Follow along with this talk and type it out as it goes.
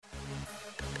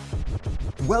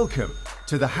Welcome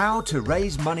to the How to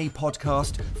Raise Money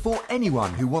podcast for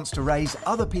anyone who wants to raise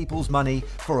other people's money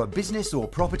for a business or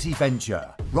property venture.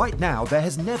 Right now, there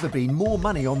has never been more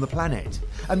money on the planet,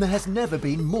 and there has never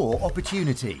been more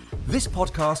opportunity. This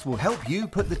podcast will help you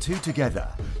put the two together.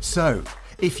 So,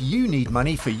 if you need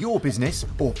money for your business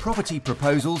or property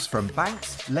proposals from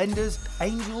banks, lenders,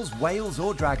 angels, whales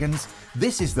or dragons,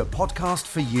 this is the podcast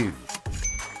for you.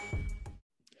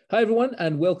 Hi, everyone,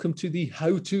 and welcome to the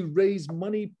How to Raise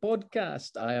Money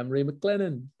podcast. I am Ray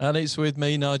McLennan. And it's with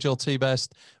me, Nigel T.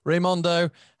 Best. Raimondo,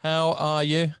 how are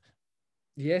you?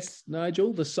 Yes,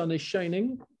 Nigel, the sun is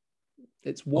shining.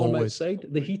 It's warm outside.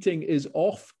 The heating is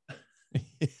off.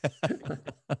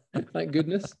 Thank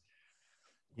goodness.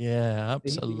 Yeah,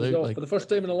 absolutely. For the first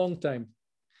time in a long time.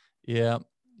 Yeah.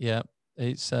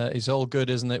 It's all good,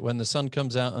 isn't it? When the sun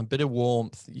comes out and a bit of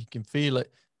warmth, you can feel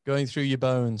it going through your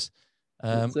bones.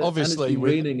 Obviously, and it's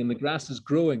raining and the grass is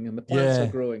growing and the plants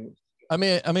are growing. I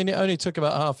mean, it only took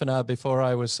about half an hour before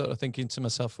I was sort of thinking to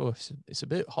myself, "Oh, it's a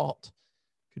bit hot.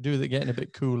 Could do with it getting a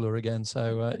bit cooler again."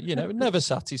 So, never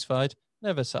satisfied.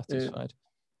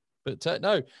 But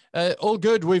no, all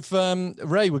good. We've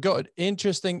Ray, we've got an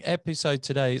interesting episode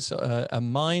today. It's a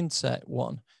mindset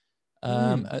one,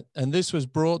 and this was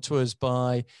brought to us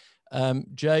by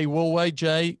Jay Woolway.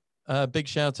 Jay, big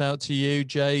shout out to you.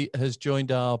 Jay has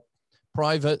joined our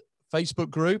private Facebook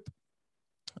group.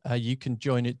 You can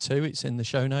join it too. It's in the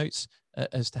show notes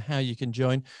as to how you can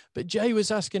join. But Jay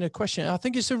was asking a question. I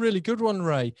think it's a really good one,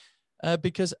 Ray,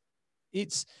 because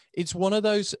it's one of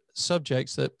those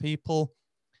subjects that people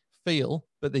feel,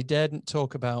 but they daren't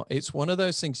talk about. It's one of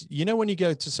those things, when you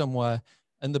go to somewhere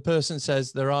and the person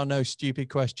says there are no stupid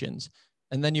questions,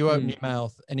 and then you open your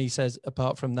mouth and he says,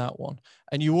 apart from that one,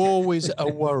 and you always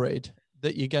are worried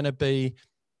that you're going to be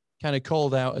kind of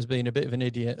called out as being a bit of an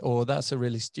idiot, or that's a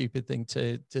really stupid thing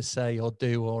to say or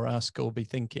do or ask or be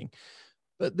thinking.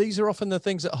 But these are often the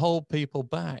things that hold people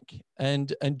back.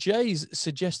 And Jay's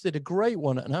suggested a great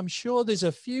one. And I'm sure there's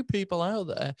a few people out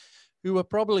there who are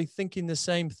probably thinking the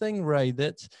same thing, Ray,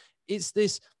 that it's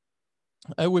this,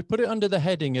 we put it under the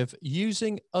heading of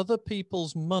using other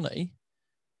people's money.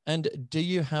 And do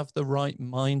you have the right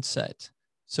mindset?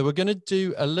 So we're going to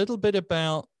do a little bit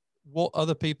about what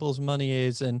other people's money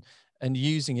is and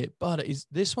using it, but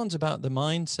this one's about the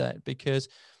mindset, because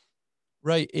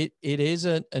Ray, it is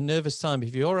a nervous time.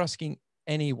 If you're asking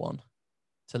anyone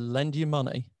to lend you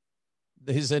money,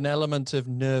 there's an element of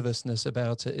nervousness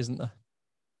about it, isn't there?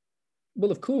 Well,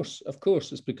 of course,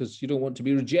 it's because you don't want to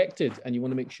be rejected and you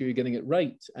want to make sure you're getting it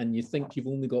right, and you think you've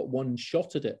only got one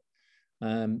shot at it,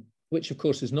 which of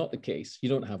course is not the case. You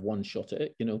don't have one shot at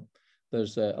it.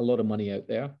 There's a lot of money out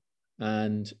there.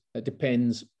 And it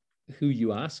depends who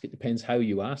you ask. It depends how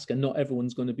you ask, and not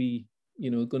everyone's going to be,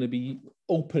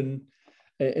 open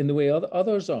in the way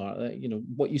others are.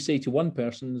 What you say to one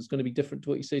person is going to be different to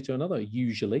what you say to another.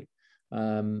 Usually,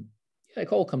 it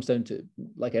all comes down to,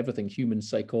 like everything, human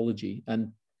psychology.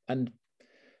 And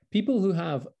people who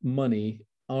have money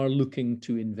are looking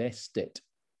to invest it.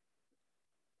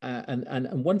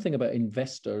 And one thing about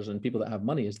investors and people that have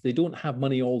money is they don't have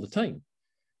money all the time.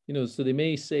 So they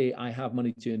may say, I have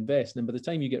money to invest. And by the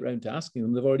time you get around to asking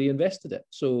them, they've already invested it.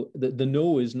 So the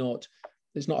no is not,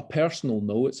 it's not a personal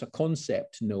no, it's a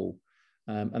concept no.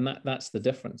 And that's the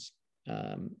difference.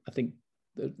 I think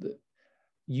the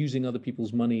using other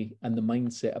people's money and the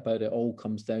mindset about it all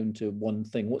comes down to one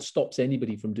thing. What stops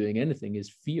anybody from doing anything is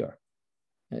fear.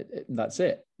 That's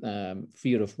it.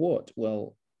 Fear of what?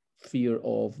 Well, fear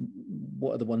of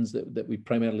what are the ones that we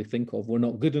primarily think of? We're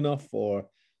not good enough, or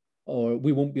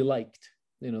we won't be liked.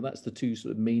 That's the two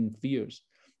sort of main fears.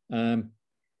 And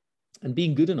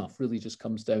being good enough really just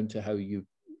comes down to how you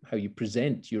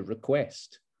present your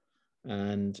request,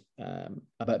 and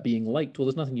about being liked. Well,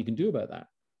 there's nothing you can do about that.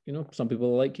 Some people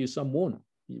will like you, some won't.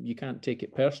 You can't take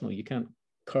it personal. You can't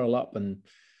curl up and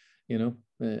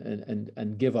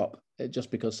give up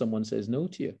just because someone says no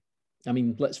to you. I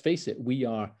mean, let's face it, we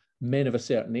are men of a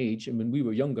certain age, and when we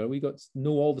were younger, we got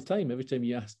no all the time. Every time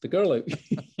you asked the girl out,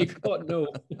 you got no.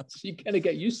 So you kind of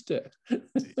get used to it.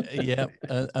 Yeah,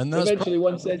 and that's eventually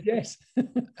one said yes.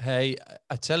 Hey,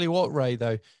 I tell you what, Ray,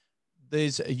 though,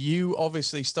 you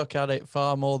obviously stuck at it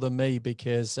far more than me,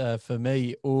 because for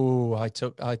me, I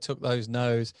took those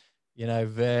no's,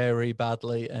 very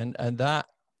badly, and that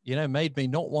made me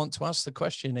not want to ask the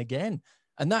question again.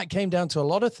 And that came down to a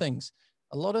lot of things.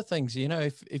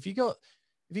 If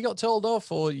you got told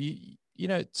off, or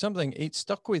something, it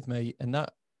stuck with me, and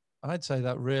that, I'd say,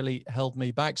 that really held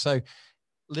me back. So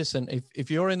listen, if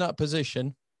you're in that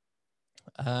position,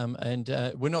 and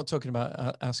we're not talking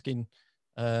about asking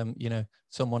you know,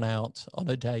 someone out on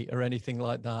a date or anything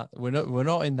like that. We're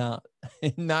not in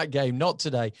that game, not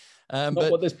today. Not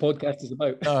but what this podcast is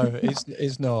about. no,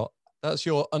 it's not. That's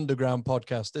your underground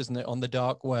podcast, isn't it? On the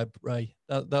dark web, Ray.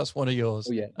 That's one of yours.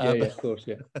 Oh yeah, yeah, of course,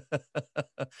 yeah.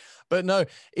 But no,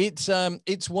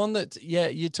 it's one that, yeah,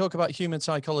 you talk about human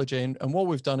psychology, and what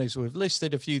we've done is we've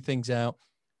listed a few things out,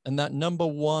 and that number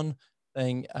one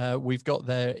thing we've got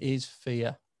there is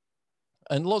fear.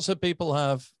 And lots of people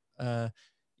have,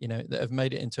 you know, that have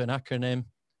made it into an acronym: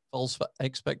 false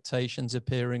expectations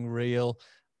appearing real,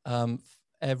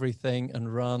 everything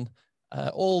and run.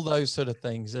 All those sort of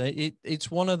things. It's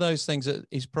one of those things that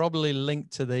is probably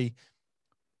linked to the,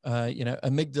 you know,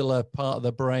 amygdala part of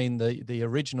the brain, the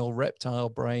original reptile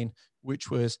brain, which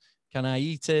was, can I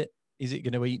eat it? Is it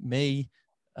going to eat me?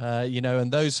 You know, and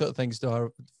those sort of things. Do I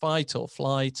fight or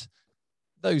flight?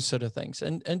 Those sort of things.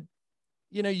 And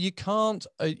you know, you can't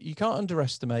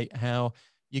underestimate how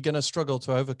you're going to struggle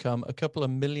to overcome a couple of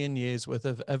million years worth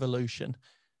of evolution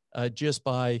just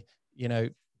by, you know,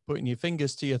 putting your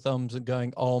fingers to your thumbs and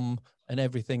going and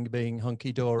everything being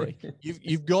hunky-dory.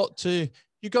 You've got to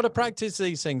practice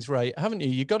these things, Ray, haven't you?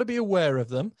 You've got to be aware of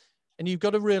them, and you've got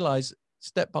to realize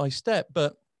step by step.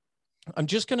 But I'm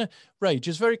just going to, Ray,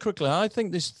 just very quickly, I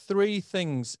think there's three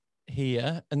things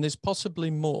here, and there's possibly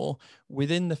more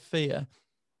within the fear.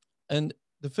 And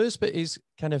the first bit is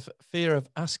kind of fear of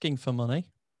asking for money.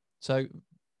 So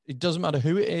it doesn't matter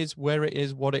who it is, where it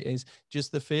is, what it is,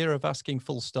 just the fear of asking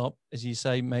full stop, as you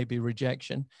say, maybe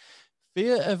rejection.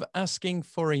 Fear of asking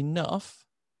for enough.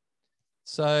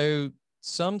 So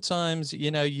sometimes,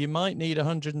 you know, you might need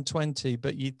 120,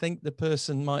 but you think the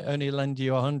person might only lend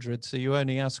you 100, so you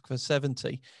only ask for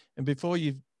 70. And before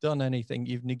you've done anything,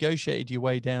 you've negotiated your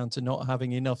way down to not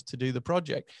having enough to do the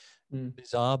project.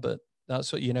 Bizarre, but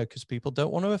that's what, you know, because people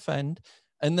don't want to offend.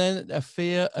 And then a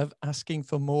fear of asking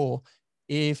for more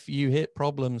if you hit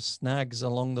problems, snags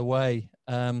along the way.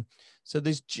 So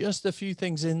there's just a few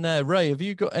things in there. Ray, have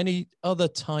you got any other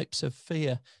types of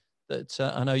fear that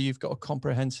I know you've got a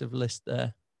comprehensive list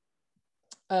there?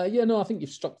 Yeah, no, I think you've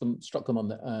struck them on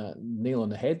the nail on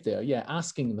the head there. Yeah,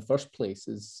 asking in the first place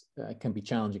is can be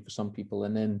challenging for some people,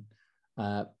 and then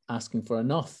asking for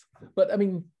enough. But I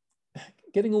mean,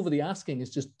 getting over the asking is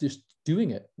just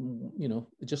doing it. You know,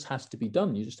 it just has to be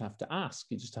done. You just have to ask.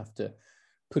 You just have to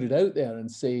put it out there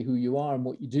and say who you are and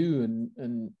what you do,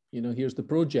 and you know, here's the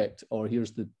project, or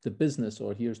here's the business,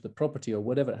 or here's the property, or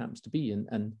whatever it happens to be,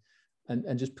 and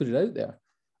just put it out there.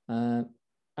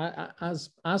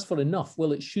 As for enough,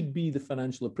 well, it should be the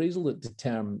financial appraisal that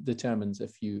determines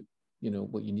if you know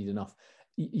what you need enough.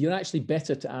 You're actually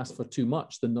better to ask for too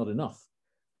much than not enough.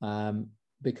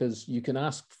 Because you can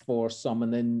ask for some,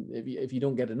 and then if you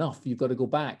don't get enough, you've got to go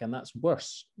back, and that's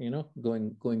worse, you know,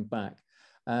 going back.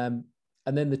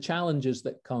 And then the challenges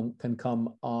that can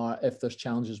come are if there's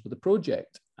challenges with the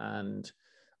project, and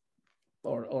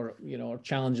or you know, or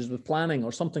challenges with planning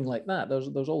or something like that.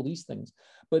 There's all these things.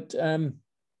 But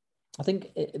I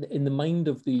think in the mind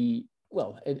of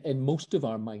in most of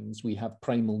our minds, we have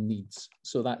primal needs.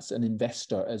 So that's an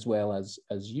investor as well as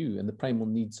you, and the primal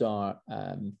needs are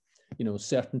you know,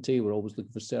 certainty, we're always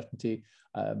looking for certainty.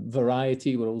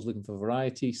 Variety, we're always looking for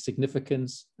variety.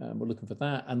 Significance, we're looking for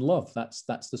that. And love, that's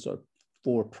the sort of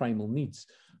four primal needs.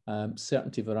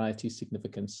 Certainty, variety,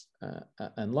 significance,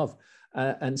 and love.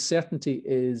 And certainty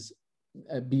is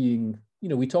being, you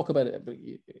know, we talk about it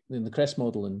in the CREST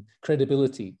model, and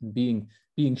credibility, and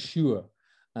being sure,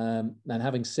 and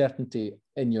having certainty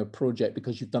in your project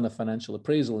because you've done a financial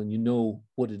appraisal and you know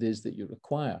what it is that you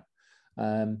require.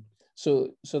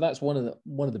 So that's one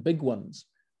of the big ones,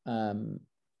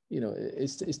 you know,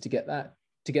 is to get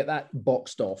that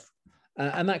boxed off,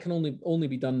 and that can only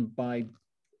be done by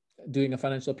doing a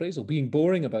financial appraisal, being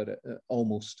boring about it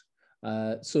almost.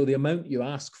 So the amount you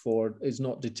ask for is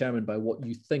not determined by what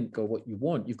you think or what you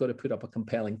want. You've got to put up a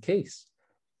compelling case,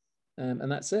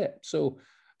 and that's it. So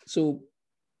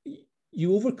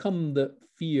you overcome the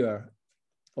fear,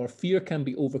 or fear can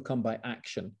be overcome by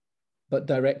action, but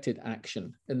directed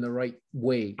action in the right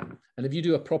way. And if you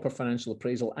do a proper financial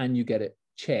appraisal and you get it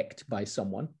checked by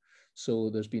someone, so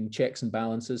there's been checks and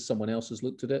balances, someone else has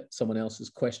looked at it, someone else has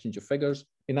questioned your figures,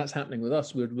 and that's happening with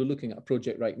us. We're looking at a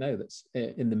project right now that's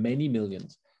in the many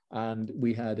millions, and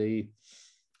we had a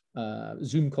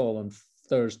Zoom call on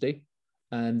Thursday,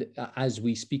 and as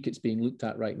we speak, it's being looked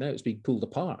at right now. It's being pulled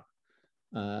apart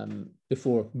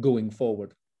before going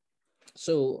forward.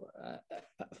 So,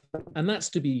 and that's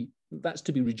to be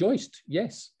rejoiced.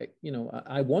 Yes, you know,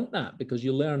 I want that, because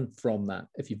you learn from that.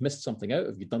 If you've missed something out,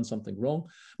 if you've done something wrong.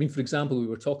 I mean, for example, we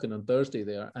were talking on Thursday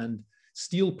there, and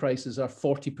steel prices are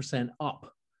 40%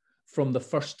 up from the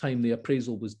first time the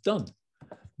appraisal was done.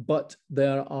 But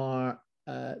there are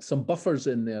some buffers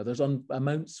in there. There's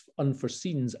amounts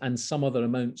unforeseen, and some other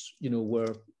amounts,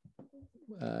 where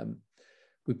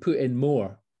we put in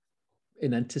more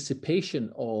in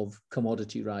anticipation of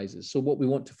commodity rises. So what we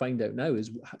want to find out now is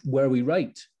where we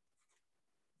right.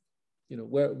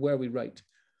 Where we right.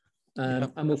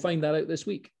 And we'll find that out this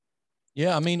week.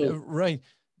 Yeah, I mean, Ray,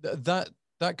 that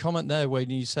comment there when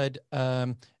you said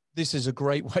this is a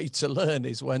great way to learn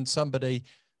is when somebody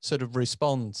sort of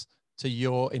responds to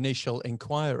your initial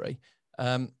inquiry.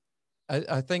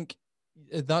 I think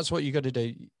that's what you got to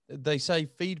do. They say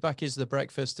feedback is the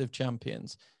breakfast of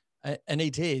champions, and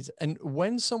it is. And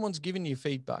when someone's giving you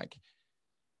feedback,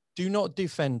 do not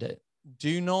defend it.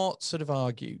 Do not sort of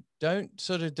argue. Don't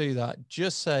sort of do that.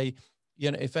 Just say,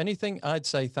 if anything, I'd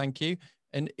say thank you.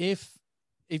 And if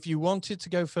you wanted to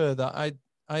go further,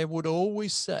 I would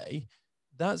always say,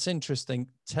 that's interesting.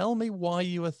 Tell me why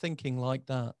you are thinking like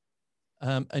that.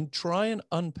 And try and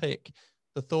unpick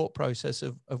the thought process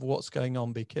of what's going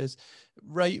on, because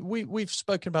Ray, we've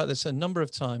spoken about this a number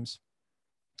of times.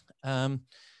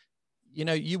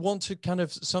 You want to kind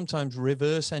of sometimes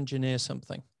reverse engineer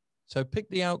something. So pick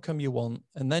the outcome you want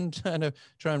and then kind of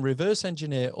try and reverse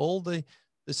engineer all the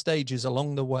stages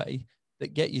along the way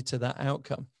that get you to that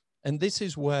outcome. And this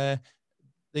is where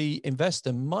the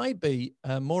investor might be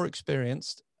more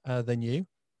experienced than you,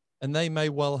 and they may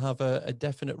well have a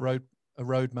definite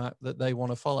roadmap that they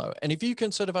want to follow. And if you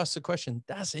can sort of ask the question,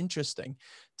 that's interesting.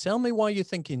 Tell me why you're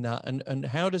thinking that, and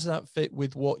how does that fit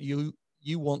with what you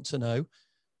want to know,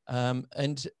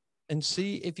 and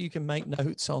see if you can make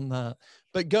notes on that.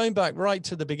 But going back right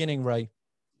to the beginning, Ray,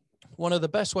 one of the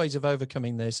best ways of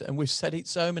overcoming this, and we've said it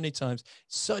so many times,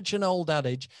 such an old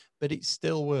adage, but it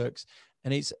still works,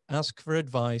 and it's ask for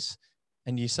advice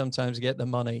and you sometimes get the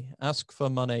money. Ask for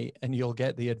money and you'll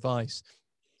get the advice.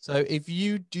 So if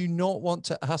you do not want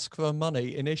to ask for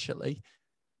money initially,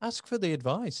 ask for the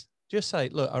advice. Just say,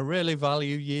 look, I really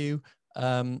value you,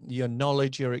 your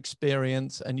knowledge, your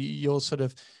experience, and your sort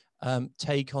of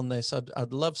take on this.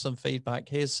 I'd love some feedback.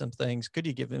 Here's some things. Could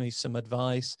you give me some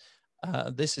advice?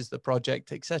 This is the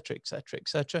project, et cetera, et cetera, et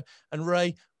cetera. And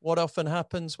Ray, what often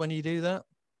happens when you do that?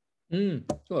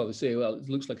 Well, they say, well, it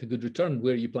looks like a good return.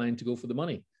 Where are you planning to go for the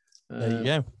money? There you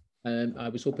go. And I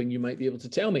was hoping you might be able to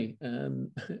tell me.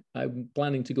 I'm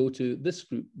planning to go to this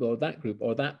group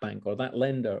or that bank or that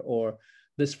lender or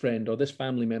this friend or this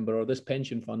family member or this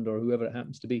pension fund or whoever it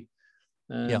happens to be.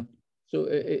 So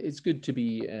it's good to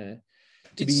be.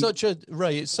 It's such a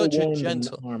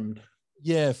gentle. Armed.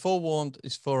 Yeah, forewarned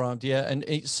is forearmed. Yeah, and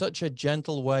it's such a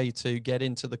gentle way to get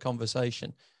into the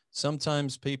conversation.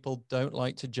 Sometimes people don't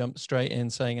like to jump straight in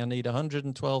saying, I need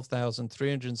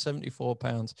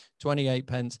 £112,374, 28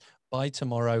 pence by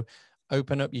tomorrow.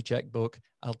 Open up your checkbook.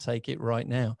 I'll take it right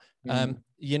now.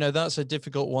 That's a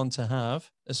difficult one to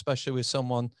have, especially with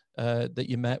someone that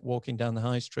you met walking down the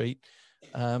high street.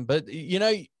 But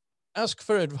ask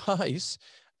for advice.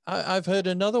 I've heard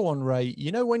another one, Ray.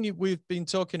 When we've been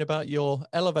talking about your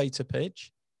elevator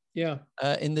pitch. Yeah.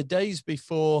 In the days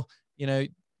before,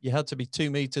 you had to be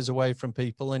 2 meters away from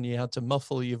people and you had to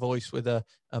muffle your voice with a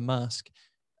mask.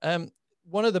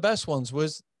 One of the best ones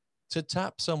was to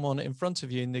tap someone in front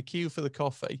of you in the queue for the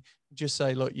coffee. Just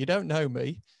say, look, you don't know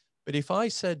me, but if I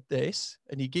said this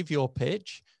and you give your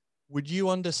pitch, would you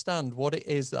understand what it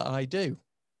is that I do?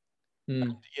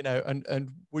 And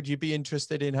would you be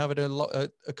interested in having a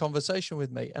conversation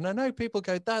with me? And I know people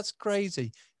go, that's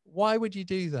crazy. Why would you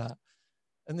do that?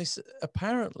 And this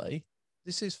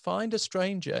is find a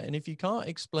stranger. And if you can't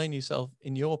explain yourself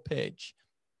in your pitch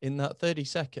in that 30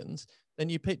 seconds, then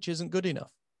your pitch isn't good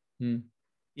enough. And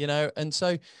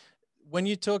so when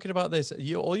you're talking about this,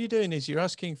 all you're doing is you're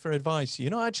asking for advice.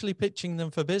 You're not actually pitching them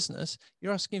for business.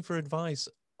 You're asking for advice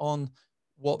on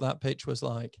what that pitch was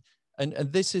like. And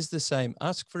this is the same.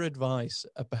 Ask for advice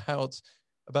about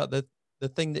the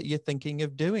thing that you're thinking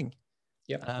of doing.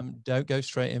 Yeah. Don't go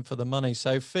straight in for the money.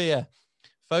 So fear,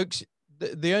 folks,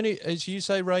 the only, as you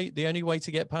say, Ray, the only way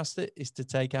to get past it is to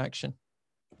take action,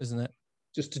 isn't it?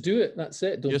 Just to do it. That's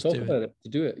it. Don't talk about it. To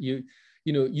do it. You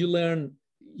learn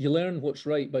what's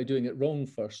right by doing it wrong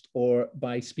first, or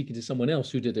by speaking to someone else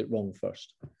who did it wrong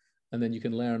first, and then you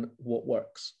can learn what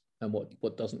works and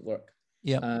what doesn't work.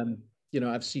 Yeah.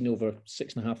 I've seen over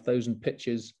 6,500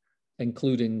 pitches,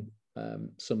 including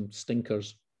some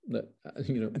stinkers that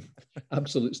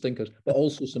absolute stinkers, but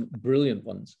also some brilliant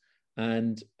ones.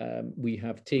 And we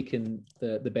have taken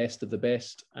the best of the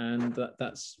best, and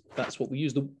that's what we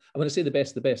use. I'm going to say the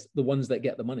best of the best, the ones that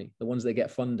get the money, the ones that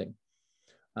get funding.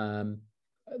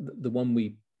 the one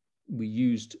we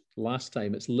used last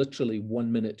time, it's literally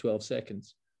 1 minute 12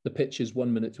 seconds. The pitch is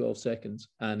 1 minute 12 seconds,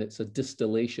 and it's a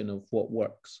distillation of what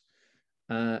works,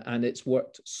 and it's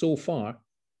worked so far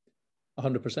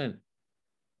 100%.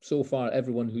 So far,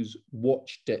 everyone who's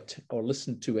watched it or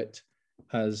listened to it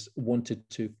has wanted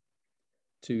to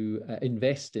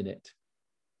invest in it.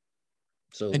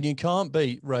 So, and you can't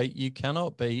beat, Ray, you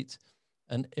cannot beat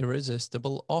an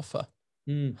irresistible offer.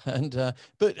 And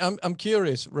but I'm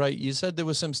curious, Ray, you said there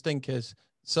were some stinkers,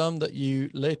 some that you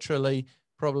literally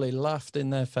probably laughed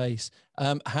in their face.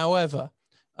 However,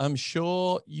 I'm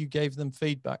sure you gave them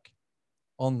feedback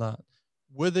on that.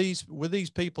 Were these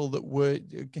people that were,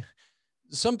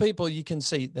 some people you can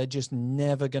see they're just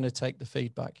never going to take the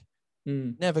feedback,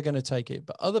 never going to take it.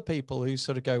 But other people who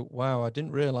sort of go, wow, I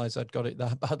didn't realize I'd got it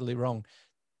that badly wrong,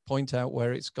 point out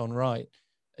where it's gone right,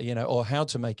 you know, or how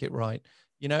to make it right.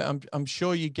 You know, I'm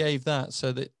sure you gave that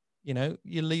so that, you know,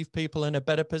 you leave people in a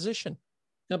better position.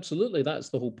 Absolutely. That's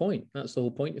the whole point. That's the whole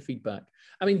point of feedback.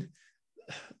 I mean,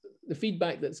 the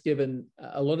feedback that's given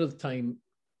a lot of the time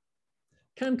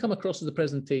can come across as a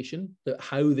presentation, that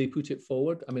how they put it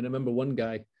forward. I mean, I remember one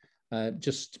guy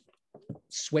just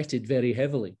sweated very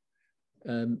heavily,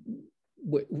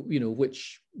 you know,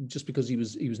 which just because he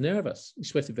was nervous, he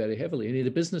sweated very heavily, and he had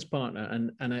a business partner,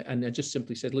 and I just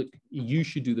simply said, look, you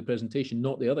should do the presentation,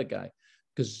 not the other guy,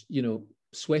 because, you know,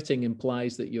 sweating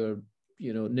implies that you're,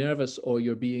 you know, nervous or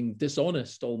you're being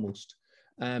dishonest almost.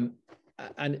 And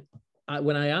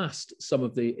when I asked some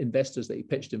of the investors that he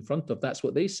pitched in front of, that's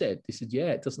what they said. They said,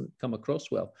 yeah, it doesn't come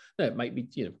across well. Now, it might be,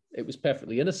 you know, it was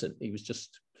perfectly innocent. He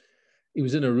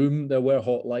was in a room, there were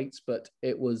hot lights, but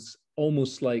it was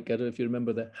almost like, I don't know if you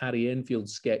remember the Harry Enfield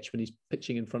sketch when he's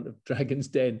pitching in front of Dragon's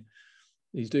Den.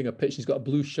 He's doing a pitch, he's got a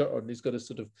blue shirt on, and he's got a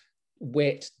sort of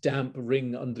wet, damp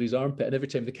ring under his armpit. And every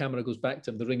time the camera goes back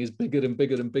to him, the ring is bigger and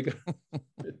bigger and bigger.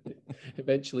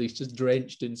 Eventually, he's just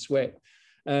drenched in sweat.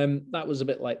 That was a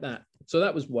bit like that. So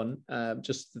that was one,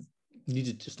 just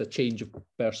needed just a change of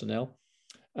personnel.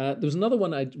 There was another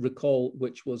one I recall,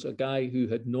 which was a guy who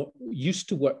had not used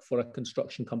to work for a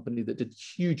construction company that did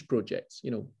huge projects,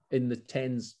 you know, in the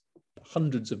tens,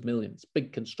 hundreds of millions,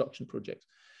 big construction projects.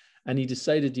 And he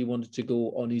decided he wanted to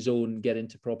go on his own, get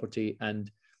into property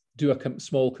and do a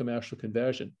small commercial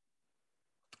conversion.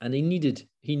 And he needed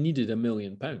 £1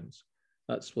 million.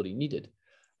 That's what he needed.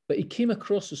 But he came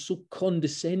across as so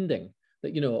condescending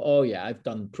that, you know, oh yeah, I've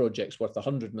done projects worth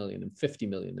 100 million and 50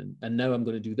 million, and now I'm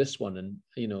going to do this one, and,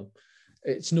 you know,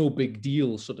 it's no big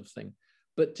deal sort of thing.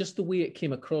 But just the way it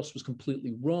came across was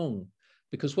completely wrong,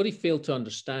 because what he failed to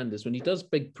understand is when he does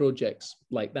big projects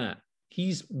like that,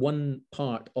 he's one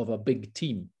part of a big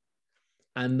team,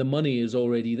 and the money is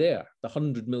already there. The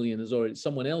 100 million is already,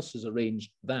 someone else has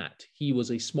arranged that. He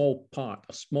was a small part,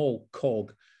 a small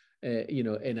cog, you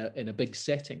know, in a big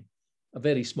setting, a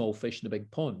very small fish in a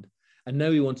big pond. And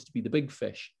now he wants to be the big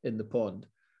fish in the pond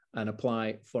and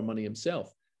apply for money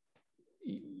himself.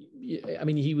 I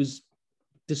mean, he was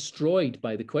destroyed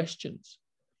by the questions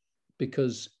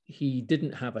because he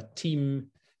didn't have a team.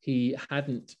 He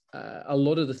hadn't, a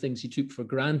lot of the things he took for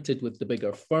granted with the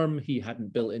bigger firm, he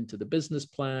hadn't built into the business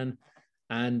plan.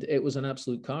 And it was an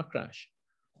absolute car crash.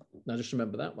 Now, just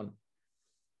remember that one.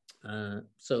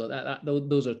 So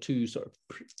those are two sort of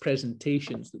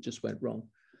presentations that just went wrong.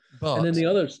 But, and then the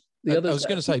others. I was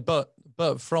going to say, but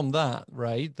from that,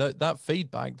 Ray, that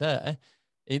feedback there,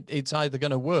 it's either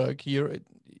going to work.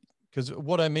 Because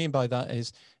what I mean by that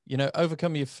is, you know,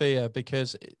 overcome your fear,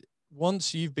 because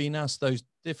once you've been asked those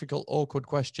difficult, awkward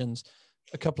questions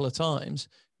a couple of times,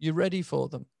 you're ready for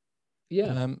them.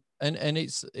 Yeah. And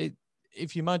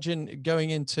if you imagine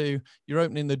you're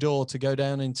opening the door to go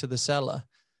down into the cellar,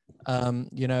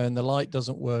 you know, and the light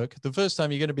doesn't work. The first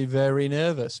time you're going to be very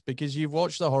nervous because you've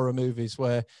watched the horror movies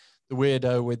where the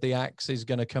weirdo with the axe is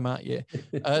going to come at you.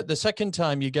 The second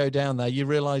time you go down there, you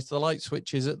realize the light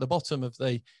switch is at the bottom of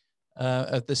the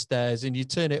stairs, and you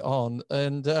turn it on,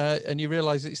 and you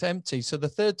realize it's empty. So the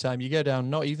third time you go down,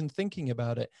 not even thinking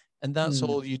about it. And that's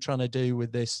all you're trying to do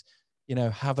with this, you know,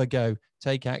 have a go,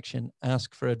 take action,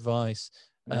 ask for advice,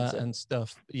 and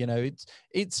stuff. You know,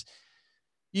 it's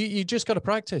you just got to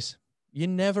practice. You're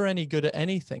never any good at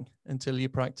anything until you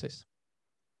practice.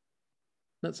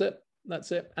 That's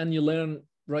it. And you learn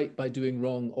right by doing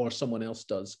wrong, or someone else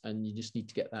does, and you just need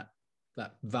to get that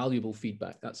valuable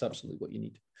feedback. That's absolutely what you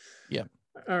need. Yeah.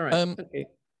 All right. Okay.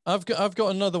 I've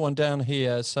got another one down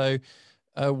here. So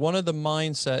one of the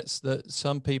mindsets that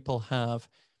some people have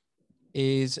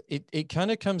is it kind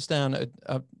of comes down.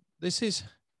 This is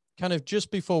kind of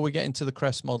just before we get into the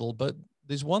CREST model, but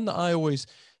there's one that I always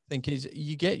think is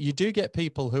you do get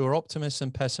people who are optimists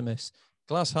and pessimists,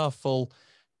 glass half full,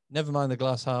 never mind the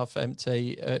glass half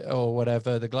empty or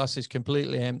whatever. The glass is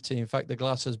completely empty. In fact, the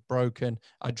glass is broken.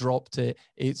 I dropped it.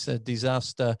 It's a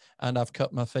disaster. And I've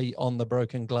cut my feet on the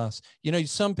broken glass. You know,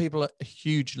 some people are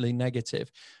hugely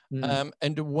negative.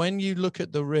 And when you look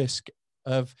at the risk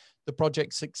of the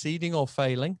project succeeding or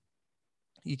failing,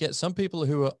 you get some people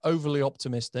who are overly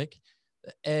optimistic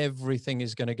that everything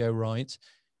is going to go right.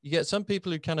 You get some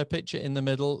people who kind of pitch it in the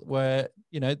middle where,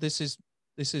 you know, this is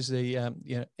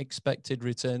the expected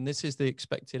return. This is the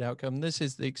expected outcome. This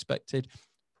is the expected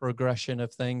progression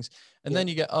of things. And then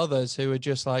you get others who are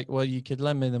just like, well, you could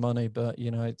lend me the money, but you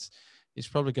know, it's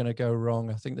probably going to go wrong.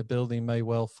 I think the building may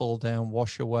well fall down,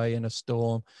 wash away in a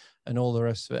storm and all the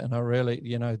rest of it. And I really,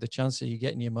 you know, the chance of you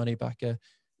getting your money back are,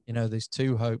 you know, there's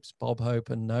two hopes, Bob Hope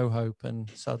and no hope. And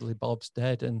sadly Bob's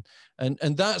dead. And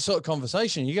that sort of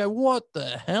conversation, you go, what the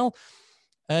hell?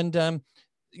 And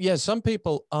some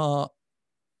people are,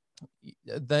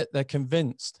 they're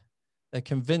convinced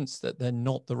that they're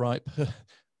not the right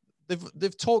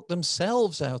they've talked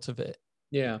themselves out of it.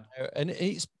 And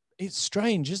it's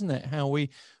strange, isn't it, how we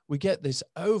get this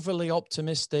overly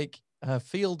optimistic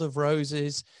field of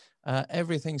roses,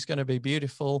 everything's going to be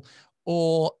beautiful,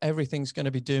 or everything's going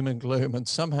to be doom and gloom, and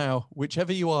somehow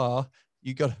whichever you are,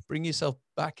 you got to bring yourself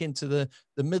back into the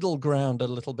middle ground a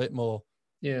little bit more.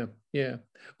 Yeah.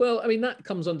 Well, I mean, that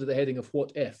comes under the heading of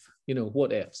what if, you know,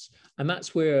 what ifs. And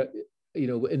that's where, you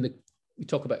know, we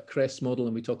talk about CREST model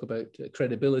and we talk about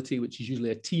credibility, which is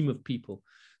usually a team of people.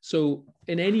 So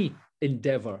in any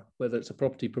endeavor, whether it's a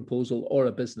property proposal or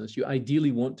a business, you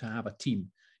ideally want to have a team.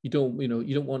 You don't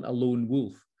want a lone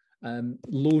wolf.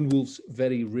 Lone wolves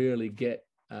very rarely get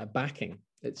backing.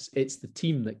 It's the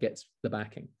team that gets the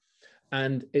backing.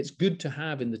 And it's good to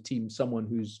have in the team someone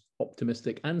who's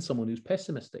optimistic and someone who's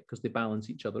pessimistic, because they balance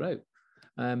each other out.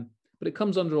 But it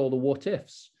comes under all the what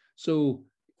ifs. So,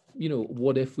 you know,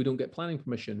 what if we don't get planning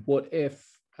permission? What if,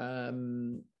 I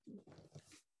don't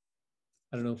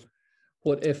know,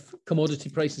 what if commodity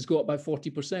prices go up by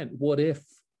 40%? What if,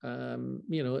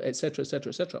 you know, et cetera, et cetera,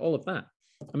 et cetera, all of that.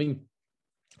 I mean,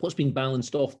 what's being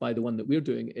balanced off by the one that we're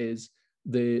doing is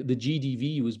the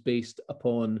GDV was based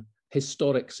upon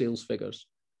historic sales figures,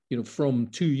 you know, from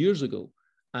 2 years ago,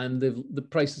 and the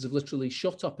prices have literally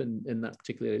shot up in that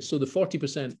particular area. So the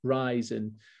 40% rise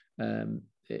in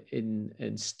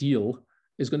steel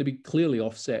is going to be clearly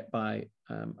offset by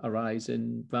a rise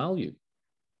in value,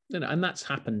 and that's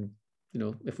happened. You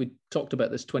know, if we talked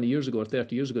about this 20 years ago or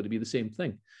 30 years ago, to be the same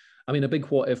thing. I mean, a big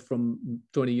what if from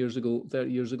 20 years ago, 30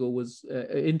 years ago was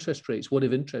interest rates. What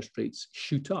if interest rates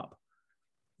shoot up?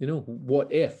 You know,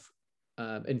 what if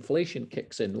inflation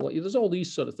kicks in? Well, there's all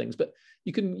these sort of things, but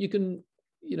you can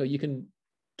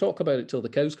talk about it till the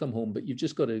cows come home, but you've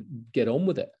just got to get on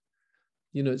with it.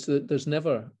 You know, there's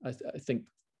never, I think,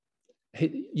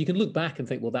 you can look back and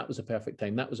think, well, that was a perfect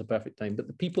time. That was a perfect time. But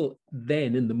the people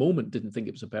then in the moment didn't think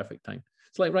it was a perfect time.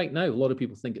 It's like right now, a lot of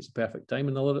people think it's a perfect time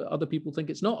and a lot of other people think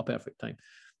it's not a perfect time.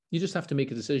 You just have to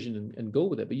make a decision and go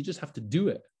with it, but you just have to do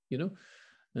it, you know.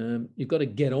 You've got to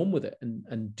get on with it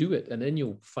and do it, and then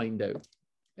you'll find out.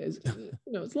 You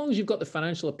know, as long as you've got the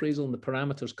financial appraisal and the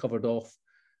parameters covered off,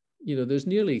 you know, there's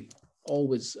nearly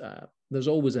always there's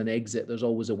always an exit. There's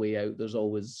always a way out. There's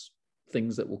always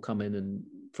things that will come in and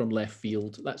from left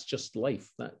field. That's just life.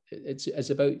 That it's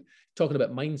about talking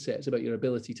about mindset. It's about your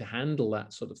ability to handle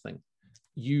that sort of thing,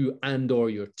 you and or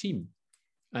your team.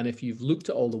 And if you've looked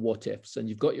at all the what ifs and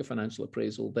you've got your financial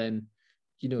appraisal, then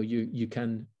you know you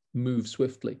can move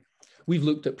swiftly. We've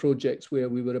looked at projects where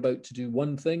we were about to do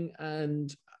one thing,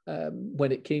 and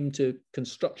when it came to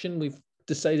construction, we've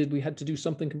decided we had to do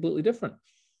something completely different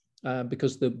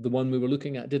because the one we were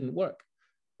looking at didn't work.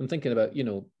 I'm thinking about, you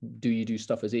know, do you do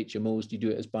stuff as HMOs? Do you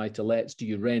do it as buy-to-lets? Do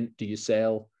you rent? Do you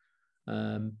sell?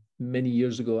 Many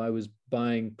years ago, I was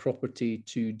buying property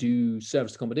to do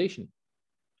serviced accommodation.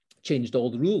 Changed all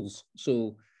the rules.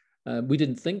 So we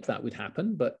didn't think that would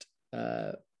happen, but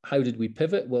how did we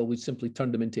pivot? Well, we simply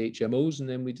turned them into HMOs, and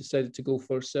then we decided to go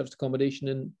for serviced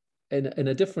accommodation in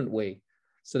a different way.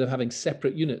 Instead of having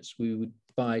separate units, we would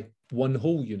buy one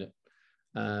whole unit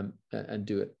and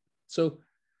do it. So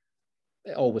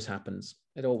it always happens.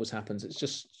 It always happens. It's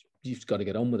just, you've got to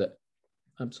get on with it.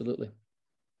 Absolutely.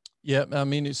 Yeah, I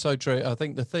mean, it's so true. I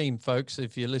think the theme, folks,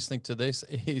 if you're listening to this,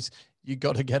 is you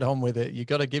got to get on with it. You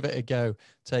got to give it a go,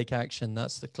 take action.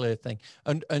 That's the clear thing.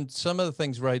 And some of the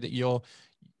things, Ray, that you're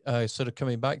sort of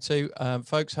coming back to,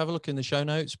 folks, have a look in the show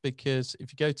notes, because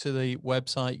if you go to the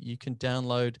website, you can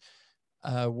download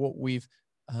what we've,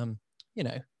 you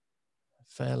know,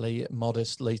 fairly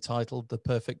modestly titled The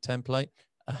Perfect Template.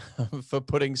 for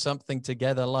putting something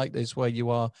together like this, where you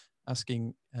are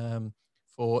asking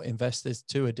for investors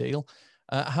to a deal.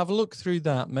 Have a look through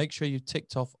that. Make sure you've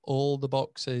ticked off all the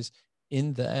boxes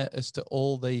in there as to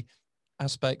all the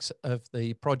aspects of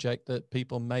the project that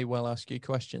people may well ask you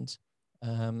questions.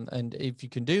 And if you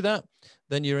can do that,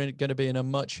 then you're going to be in a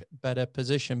much better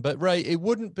position. But Ray, it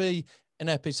wouldn't be an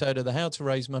episode of the How to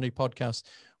Raise Money podcast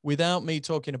without me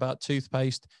talking about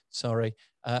toothpaste,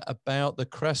 about the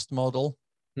Crest model.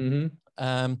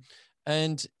 Mm-hmm.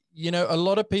 And, you know, a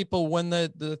lot of people, when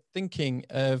they're thinking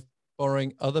of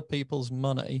borrowing other people's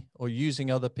money or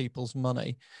using other people's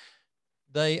money,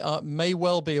 they may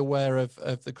well be aware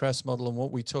of the Crest model and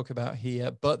what we talk about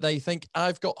here, but they think,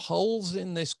 I've got holes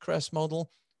in this Crest model.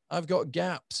 I've got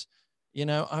gaps, you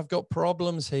know, I've got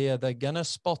problems here. They're going to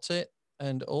spot it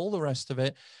and all the rest of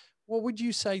it. What would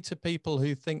you say to people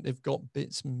who think they've got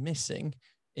bits missing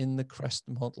in the Crest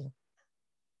model?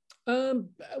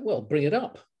 Well, bring it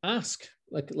up. Ask,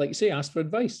 like you say, ask for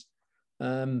advice.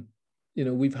 You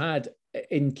know, we've had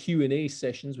in Q&A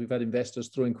sessions, we've had investors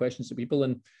throwing questions to people,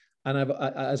 and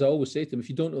as I always say to them, if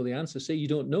you don't know the answer, say you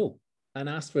don't know, and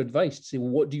ask for advice. Say, well,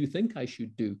 what do you think I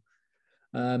should do?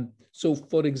 So,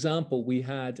 for example, we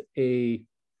had a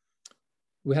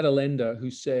lender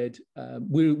who said,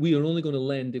 we are only going to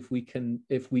lend if we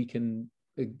can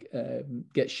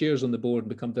get shares on the board and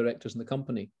become directors in the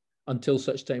company, until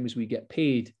such time as we get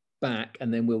paid back,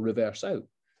 and then we'll reverse out.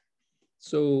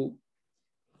 So,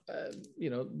 you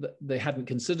know, they hadn't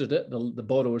considered it. The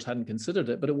borrowers hadn't considered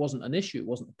it, but it wasn't an issue. It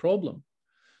wasn't a problem.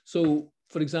 So,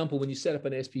 for example, when you set up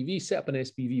an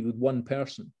SPV with one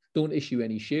person. Don't issue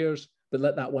any shares, but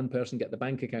let that one person get the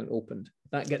bank account opened.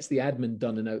 That gets the admin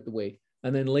done and out the way.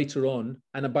 And then later on,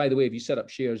 and by the way, if you set up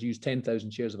shares, use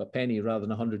 10,000 shares of a penny rather than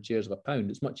 100 shares of a pound.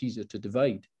 It's much easier to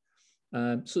divide.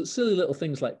 So it's silly little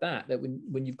things like that, that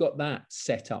when you've got that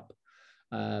set up,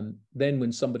 then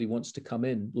when somebody wants to come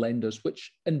in, lenders,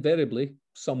 which invariably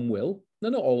some will, no,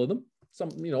 not all of them,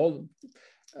 some, you know,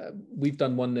 we've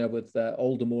done one there with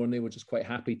Aldermore, and they were just quite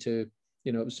happy to,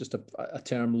 you know, it was just a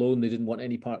term loan. They didn't want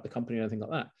any part of the company or anything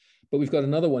like that. But we've got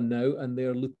another one now, and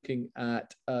they're looking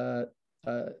at a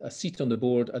seat on the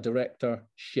board, a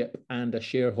directorship, and a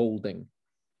shareholding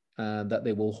that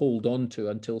they will hold on to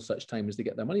until such time as they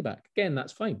get their money back. Again,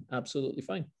 that's fine, absolutely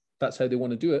fine. That's how they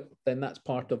want to do it. Then that's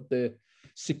part of the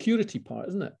security part,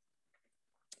 isn't it?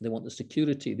 They want the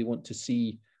security. They want to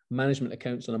see management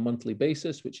accounts on a monthly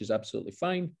basis, which is absolutely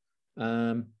fine.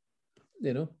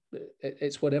 You know,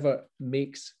 it's whatever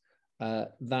makes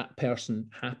that person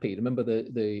happy. Remember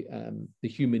the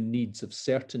human needs of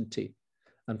certainty.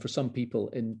 And for some people,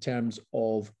 in terms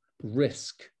of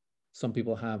risk, some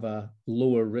people have a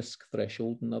lower risk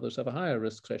threshold and others have a higher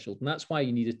risk threshold. And that's why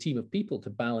you need a team of people to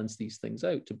balance these things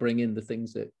out, to bring in the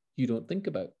things that you don't think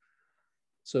about.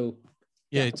 So,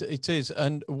 yeah, it is.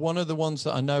 And one of the ones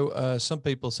that I know some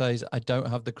people say is, I don't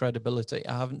have the credibility.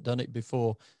 I haven't done it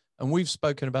before. And we've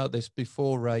spoken about this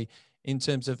before, Ray, in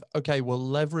terms of, okay, well,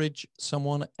 leverage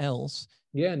someone else,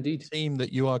 yeah, indeed, team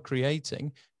that you are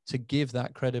creating to give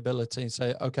that credibility and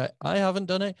say, okay, I haven't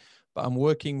done it, but I'm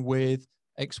working with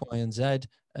X, Y, and Z,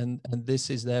 and this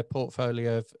is their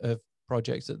portfolio of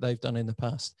projects that they've done in the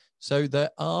past. So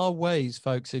there are ways,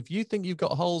 folks, if you think you've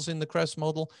got holes in the Crest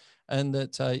model and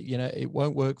that, you know, it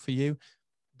won't work for you,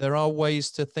 there are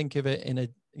ways to think of it in a,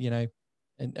 you know,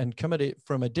 and come at it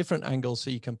from a different angle so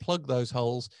you can plug those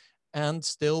holes and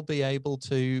still be able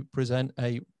to present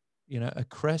a, you know, a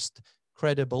Crest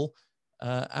credible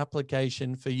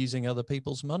application for using other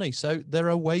people's money. So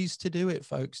there are ways to do it,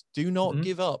 folks. Do not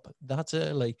give up that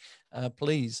early.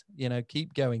 Please, you know,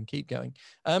 keep going, keep going.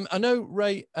 I know,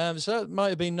 Ray, so that might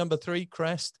have been number 3,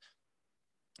 Crest.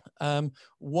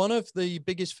 One of the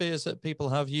biggest fears that people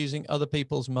have using other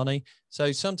people's money.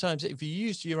 So sometimes if you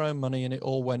used your own money and it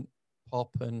all went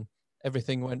pop and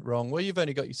everything went wrong, well, you've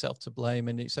only got yourself to blame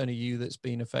and it's only you that's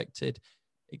been affected,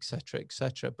 etc.,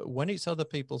 etc. But when it's other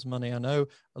people's money, I know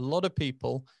a lot of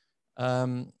people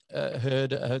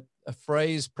heard a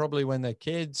phrase probably when they're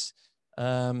kids,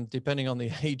 depending on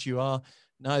the age you are,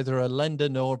 neither a lender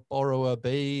nor borrower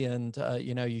be, and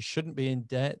you know, you shouldn't be in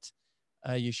debt,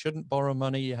 you shouldn't borrow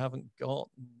money you haven't got,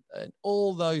 and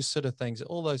all those sort of things,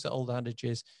 all those old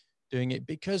adages, doing it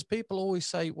because people always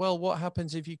say, well, what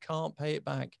happens if you can't pay it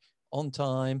back on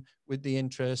time with the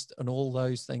interest and all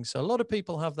those things? So a lot of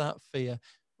people have that fear.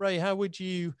 Ray, how would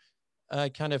you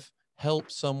kind of help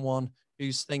someone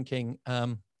who's thinking,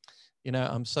 you know,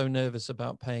 I'm so nervous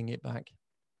about paying it back?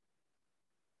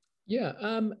 Yeah,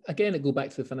 again, go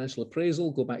back to the financial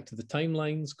appraisal, go back to the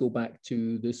timelines, go back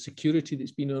to the security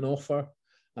that's been on offer.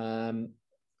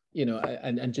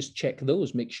 and just check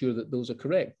those, make sure that those are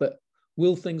correct. But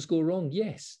will things go wrong?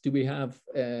 Yes. Do we have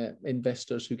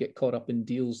investors who get caught up in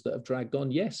deals that have dragged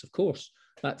on? Yes, of course.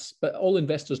 But all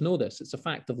investors know this. It's a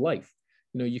fact of life.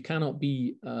 You cannot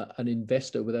be an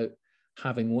investor without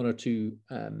having one or two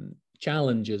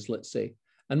challenges, let's say.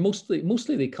 And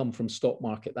mostly they come from stock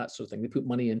market, that sort of thing. They put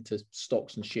money into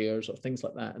stocks and shares or things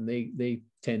like that, and they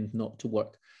tend not to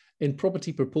work. In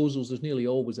property proposals, there's nearly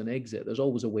always an exit. There's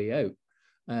always a way out.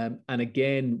 And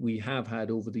again, we have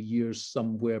had over the years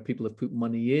some where people have put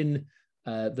money in.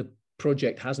 The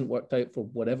project hasn't worked out for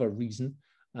whatever reason,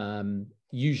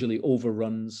 usually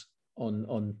overruns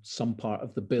on some part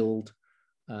of the build.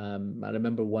 I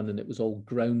remember one and it was all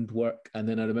groundwork. And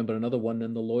then I remember another one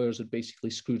and the lawyers had basically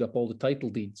screwed up all the title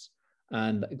deeds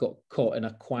and got caught in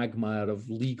a quagmire of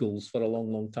legals for a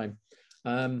long, long time.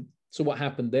 So what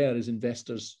happened there is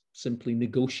investors simply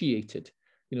negotiated.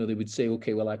 They would say,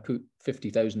 okay, well, I put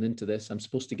 50,000 into this. I'm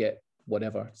supposed to get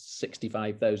whatever,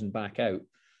 65,000 back out.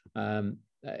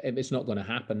 If it's not going to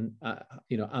happen,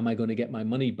 am I going to get my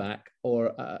money back or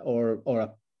a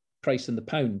price in the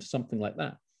pound, something like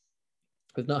that?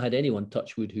 I've not had anyone,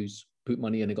 touch wood, who's put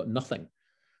money in and got nothing.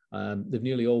 They've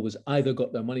nearly always either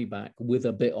got their money back with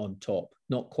a bit on top,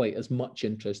 not quite as much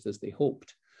interest as they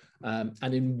hoped.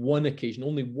 And in one occasion,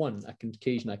 only one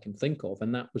occasion I can think of,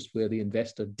 and that was where the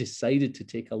investor decided to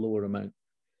take a lower amount,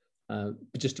 but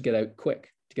just to get out quick,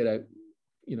 to get out,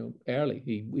 early.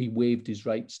 He waived his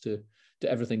rights to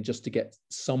everything just to get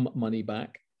some money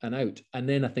back and out. And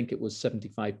then I think it was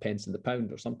 75 pence in the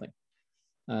pound or something.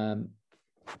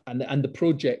 And the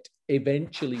project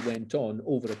eventually went on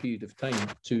over a period of time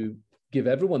to give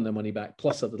everyone their money back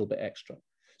plus a little bit extra.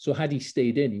 So had he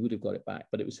stayed in, he would have got it back,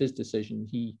 but it was his decision.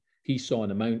 He saw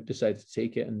an amount, decided to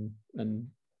take it, and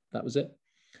that was it.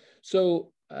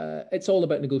 So it's all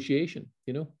about negotiation.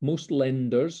 Most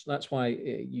lenders, that's why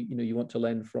you want to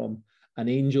lend from an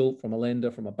angel, from a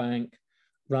lender, from a bank,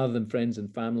 rather than friends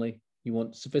and family. You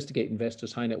want sophisticated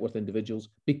investors, high net worth individuals,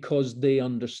 because they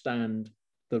understand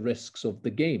the risks of the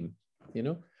game.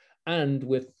 And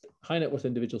with high net worth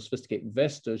individuals, sophisticated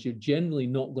investors, you're generally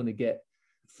not going to get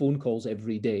phone calls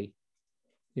every day.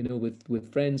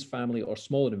 With friends, family, or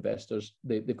smaller investors,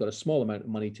 they've got a small amount of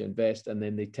money to invest, and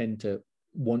then they tend to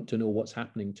want to know what's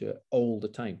happening to it all the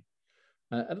time,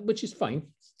 which is fine.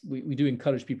 We do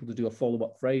encourage people to do a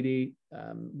follow-up Friday,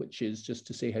 which is just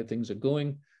to say how things are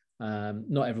going.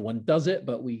 Not everyone does it,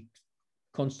 but we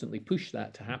constantly push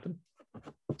that to happen.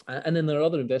 And then there are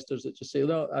other investors that just say,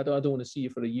 no, I don't want to see you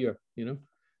for a year,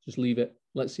 just leave it.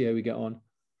 Let's see how we get on.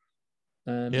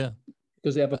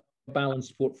 Because they have a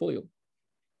balanced portfolio.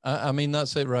 I mean,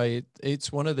 that's it, Ray.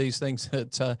 It's one of these things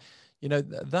that,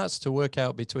 that's to work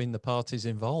out between the parties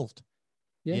involved,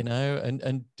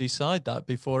 and decide that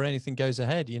before anything goes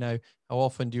ahead. How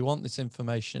often do you want this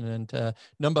information? And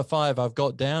number 5 I've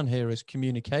got down here is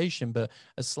communication, but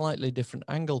a slightly different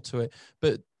angle to it.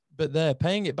 But they're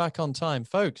paying it back on time.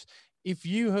 Folks, if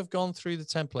you have gone through the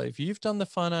template, if you've done the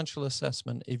financial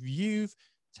assessment, if you've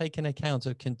taken account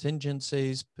of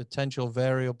contingencies, potential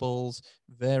variables,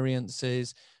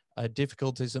 variances,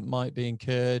 difficulties that might be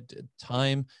incurred,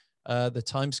 time, the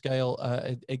time scale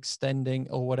extending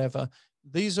or whatever,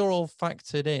 these are all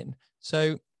factored in.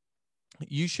 So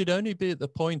you should only be at the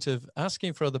point of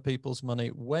asking for other people's money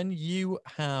when you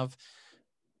have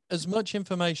as much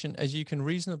information as you can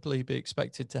reasonably be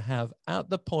expected to have at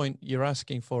the point you're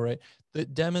asking for it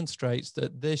that demonstrates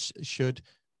that this should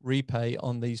repay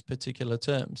on these particular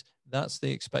terms. That's the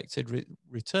expected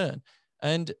return.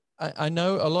 And I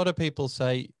know a lot of people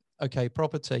say, okay,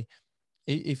 property,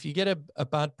 if you get a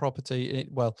bad property,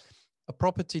 a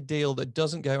property deal that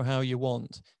doesn't go how you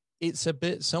want, it's a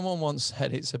bit, someone once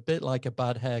said, it's a bit like a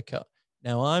bad haircut.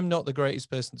 Now, I'm not the greatest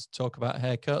person to talk about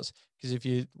haircuts, because if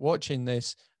you're watching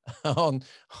this on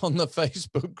the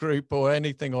Facebook group or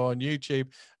anything, or on YouTube,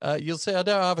 you'll see I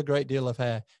don't have a great deal of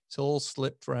hair. It's all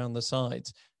slipped around the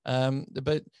sides.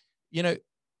 But,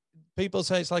 people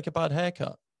say it's like a bad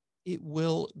haircut. It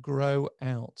will grow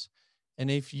out. And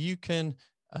if you can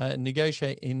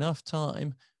negotiate enough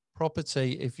time,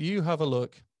 property, if you have a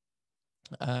look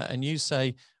and you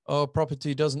say, oh,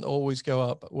 property doesn't always go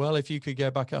up. Well, if you could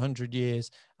go back 100 years,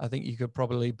 I think you could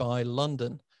probably buy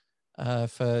London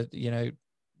for,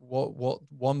 what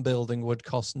one building would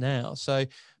cost now. So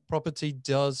property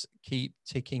does keep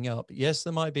ticking up. Yes,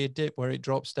 there might be a dip where it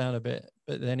drops down a bit,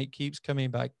 but then it keeps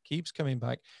coming back.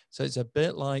 So it's a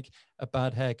bit like a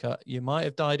bad haircut. You might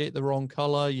have dyed it the wrong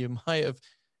color. You might have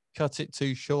cut it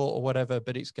too short or whatever,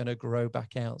 but it's going to grow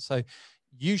back out. So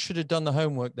you should have done the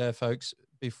homework there, folks,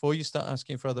 before you start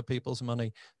asking for other people's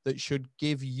money. That should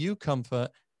give you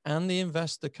comfort and the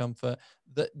investor comfort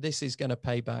that this is going to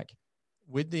pay back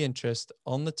with the interest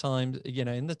on the time, you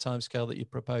know, in the time scale that you're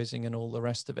proposing and all the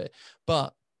rest of it.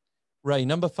 But Ray,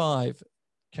 number 5,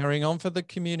 carrying on for the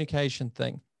communication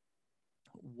thing.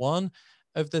 One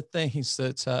of the things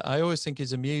that I always think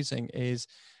is amusing is,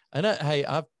 and hey,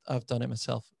 I've done it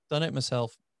myself,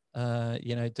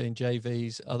 you know, doing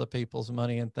JVs, other people's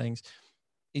money and things,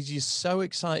 is you're so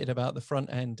excited about the front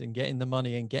end and getting the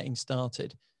money and getting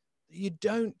started. You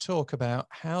don't talk about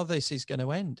how this is going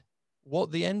to end,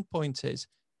 what the end point is,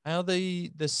 how the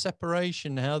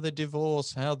separation, how the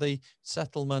divorce, how the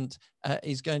settlement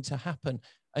is going to happen.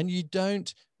 And you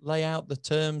don't lay out the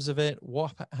terms of it,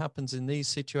 what happens in these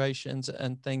situations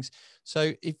and things.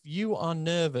 So if you are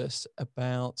nervous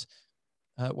about,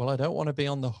 well, I don't want to be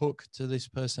on the hook to this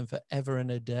person forever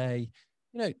and a day,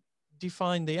 you know,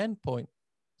 define the end point,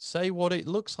 say what it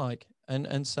looks like,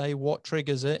 and say what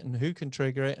triggers it and who can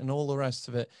trigger it and all the rest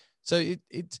of it. So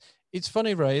it's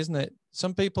funny, Ray, isn't it?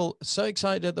 Some people are so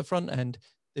excited at the front end,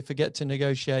 they forget to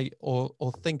negotiate or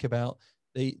think about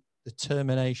the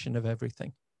termination of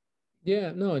everything.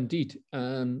 Yeah, no, indeed.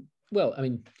 Well, I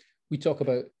mean, we talk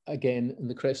about, again, in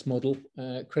the CREST model,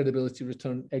 credibility,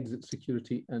 return, exit,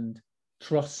 security, and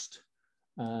trust.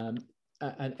 And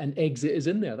exit is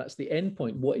in there. That's the end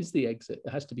point. What is the exit? It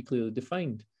has to be clearly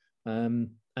defined. And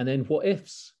then what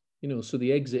ifs, you know, so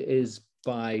the exit is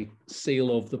by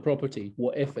sale of the property.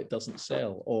 What if it doesn't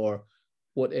sell? Or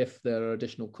what if there are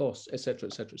additional costs, et cetera,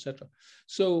 et cetera, et cetera.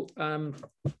 So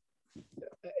it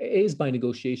is by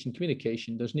negotiation,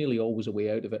 communication. There's nearly always a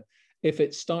way out of it. If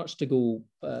it starts to go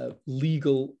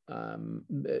legal,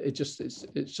 it's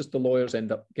just the lawyers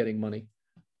end up getting money.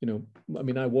 You know, I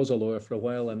mean, I was a lawyer for a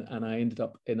while, and I ended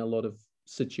up in a lot of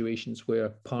situations where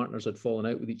partners had fallen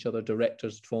out with each other,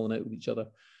 directors had fallen out with each other,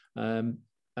 and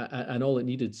all it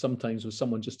needed sometimes was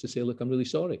someone just to say, "Look, I'm really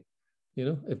sorry." You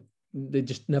know, if they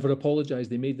just never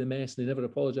apologized, they made the mess, and they never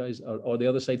apologized, or the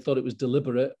other side thought it was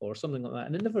deliberate or something like that,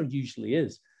 and it never usually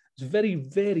is. It's very,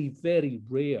 very, very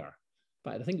rare.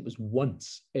 But I think it was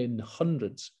once in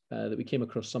hundreds that we came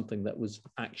across something that was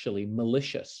actually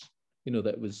malicious. You know,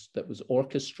 that was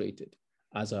orchestrated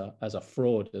as a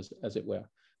fraud, as it were.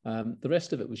 The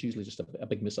rest of it was usually just a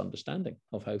big misunderstanding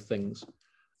of how things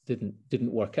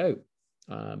didn't work out.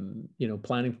 You know,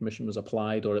 planning permission was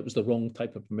applied, or it was the wrong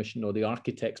type of permission, or the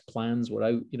architect's plans were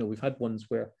out. You know, we've had ones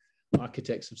where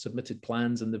architects have submitted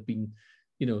plans and they've been,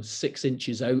 you know, 6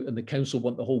 inches out, and the council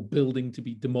want the whole building to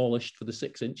be demolished for the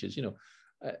 6 inches, you know,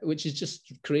 which is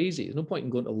just crazy. There's no point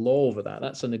in going to law over that.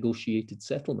 That's a negotiated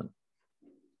settlement.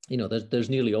 You know, there's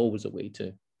nearly always a way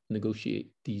to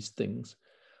negotiate these things.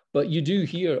 But you do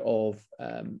hear of,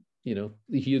 you know,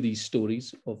 you hear these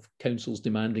stories of councils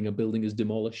demanding a building is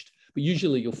demolished. But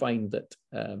usually you'll find that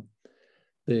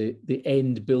the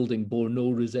end building bore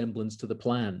no resemblance to the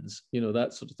plans, you know,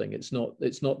 that sort of thing. It's not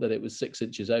that it was 6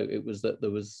 inches out. It was that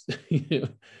there was, you know,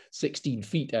 16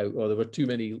 feet out, or there were too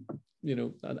many, you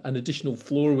know, an additional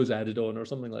floor was added on or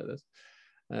something like this.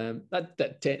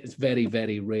 That is very,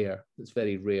 very rare. It's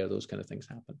very rare those kind of things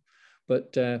happen.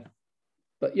 But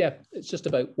yeah, it's just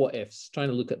about what ifs, trying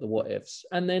to look at the what ifs.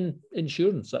 And then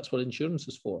insurance, that's what insurance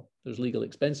is for. There's legal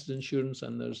expenses insurance,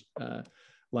 and there's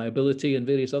liability and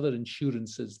various other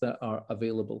insurances that are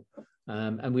available.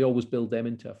 And we always build them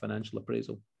into a financial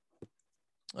appraisal.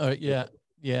 Yeah,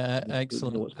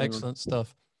 excellent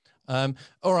stuff.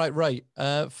 All right, Ray,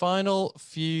 final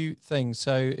few things.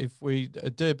 So if we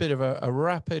do a bit of a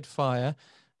rapid fire,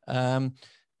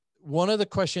 one of the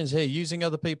questions here, using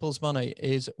other people's money,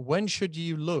 is when should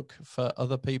you look for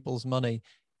other people's money?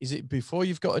 Is it before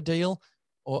you've got a deal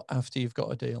or after you've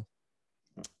got a deal?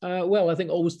 Well, I think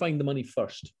always find the money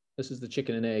first. This is the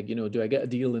chicken and egg. You know, do I get a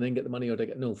deal and then get the money, or do I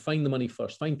get, no, find the money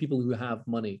first. Find people who have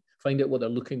money. Find out what they're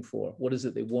looking for. What is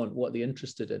it they want? What are they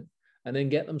interested in? And then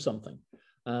get them something.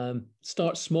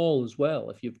 Start small as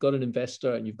well. If you've got an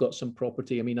investor and you've got some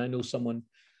property, I mean, I know someone,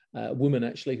 a woman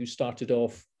actually, who started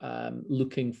off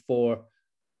looking for,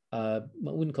 I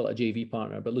wouldn't call it a JV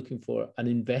partner, but looking for an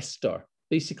investor,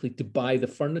 basically to buy the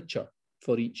furniture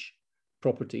for each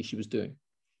property she was doing.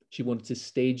 She wanted to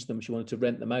stage them. She wanted to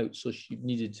rent them out. So she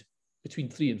needed between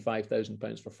 £3,000 and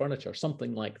 £5,000 for furniture,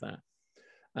 something like that.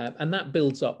 And that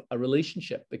builds up a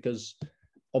relationship, because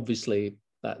obviously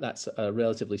that's a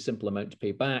relatively simple amount to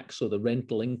pay back. So the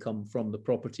rental income from the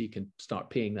property can start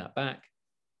paying that back.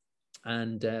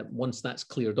 And once that's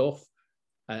cleared off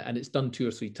and it's done 2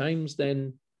 or 3 times,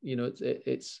 then, you know,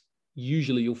 it's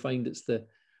usually you'll find it's the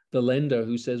lender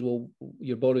who says, well,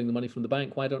 you're borrowing the money from the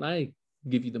bank. Why don't I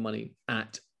give you the money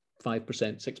at 5%,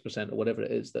 6%, or whatever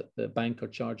it is that the bank are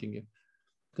charging you?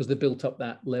 because they built up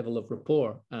that level of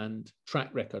rapport and track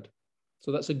record.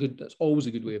 So that's always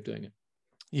a good way of doing it.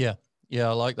 Yeah. Yeah.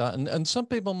 I like that. And some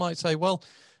people might say, well,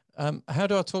 how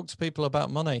do I talk to people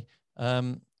about money?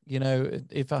 You know,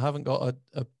 if I haven't got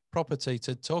a property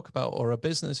to talk about or a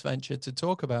business venture to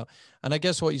talk about. And I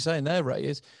guess what you're saying there, Ray,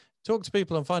 is talk to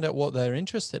people and find out what they're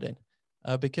interested in,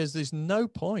 because there's no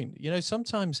point. You know,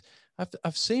 sometimes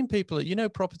I've seen people at, you know,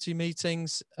 property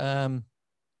meetings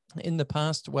in the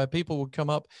past where people would come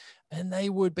up and they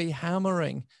would be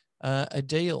hammering a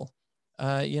deal,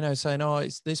 you know, saying, oh,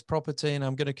 it's this property and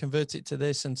I'm going to convert it to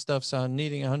this and stuff. So I'm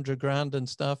needing 100 grand and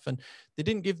stuff. And they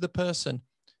didn't give the person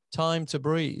time to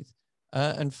breathe.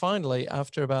 And finally,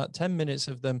 after about 10 minutes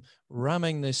of them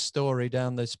ramming this story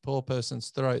down this poor person's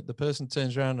throat, the person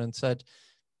turns around and said,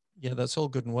 yeah, that's all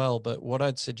good and well, but what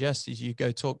I'd suggest is you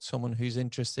go talk to someone who's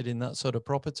interested in that sort of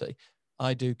property.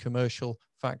 I do commercial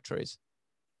factories.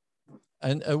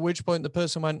 And at which point the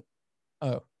person went,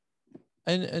 oh,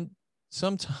 and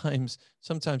sometimes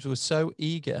we're so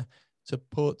eager to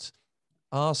put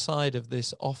our side of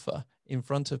this offer in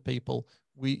front of people,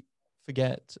 we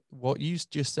forget what you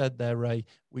just said there, Ray,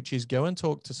 which is go and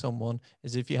talk to someone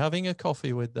as if you're having a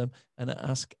coffee with them and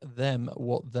ask them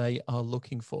what they are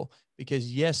looking for.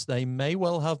 Because yes, they may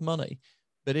well have money,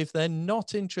 but if they're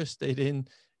not interested in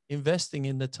investing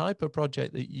in the type of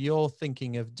project that you're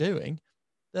thinking of doing,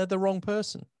 they're the wrong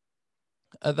person.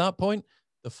 At that point,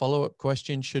 the follow-up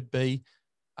question should be,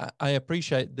 I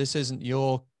appreciate this isn't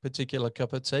your particular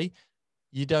cup of tea.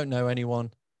 You don't know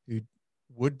anyone who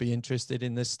would be interested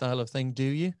in this style of thing, do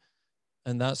you?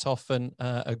 And that's often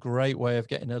a great way of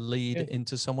getting a lead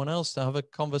into someone else to have a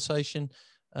conversation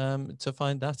to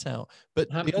find that out. But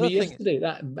the other thing, yesterday,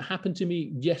 that happened to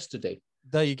me yesterday.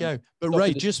 There you go. But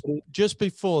Ray, just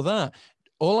before that,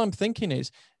 all I'm thinking is,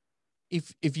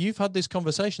 if you've had this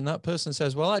conversation, that person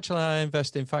says, well, actually, I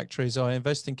invest in factories, or I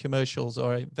invest in commercials,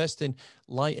 or I invest in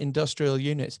light industrial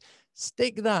units,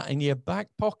 stick that in your back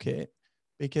pocket,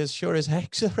 because sure as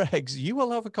hex or eggs, you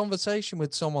will have a conversation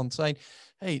with someone saying,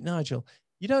 hey, Nigel,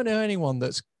 you don't know anyone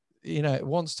that's, you know,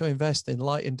 wants to invest in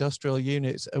light industrial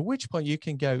units, at which point you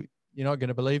can go, you're not going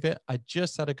to believe it. I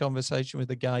just had a conversation with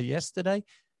a guy yesterday.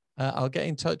 I'll get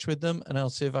in touch with them and I'll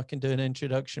see if I can do an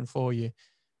introduction for you.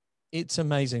 It's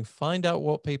amazing. Find out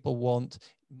what people want.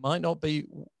 It might not be,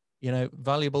 you know,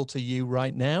 valuable to you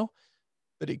right now,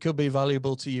 but it could be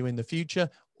valuable to you in the future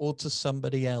or to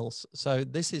somebody else. So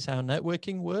this is how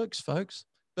networking works, folks.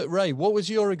 But Ray, what was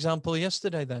your example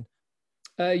yesterday then?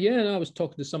 Yeah, I was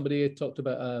talking to somebody. I talked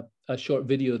about a short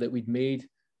video that we'd made,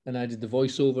 and I did the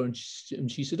voiceover,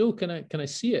 and she said, "Oh, can I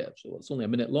see it?" So it's only a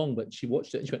minute long, but she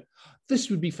watched it and she went, "This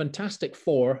would be fantastic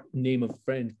for name of a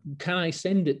friend. Can I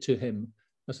send it to him?"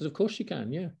 I said, "Of course you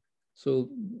can, yeah." So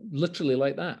literally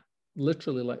like that,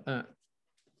 literally like that.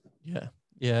 Yeah,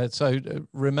 yeah. So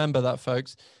remember that,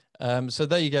 folks. So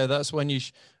there you go. That's when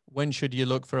when should you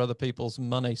look for other people's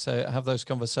money? So have those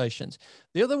conversations.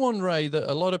 The other one, Ray, that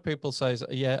a lot of people say is,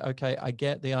 yeah, okay, I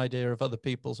get the idea of other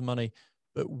people's money,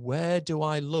 but where do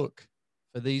I look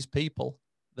for these people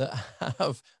that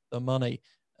have the money?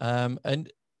 And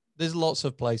there's lots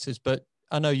of places, but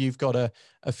I know you've got a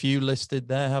few listed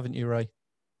there, haven't you, Ray?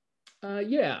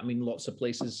 Yeah, I mean, lots of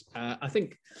places. I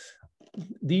think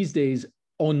these days,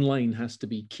 online has to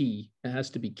be key. It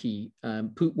has to be key.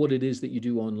 Put what it is that you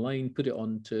do online, put it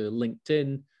onto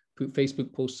LinkedIn, put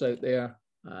Facebook posts out there,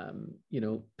 you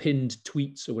know, pinned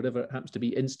tweets or whatever it happens to be,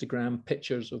 Instagram,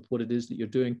 pictures of what it is that you're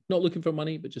doing. Not looking for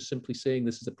money, but just simply saying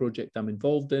this is a project I'm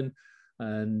involved in,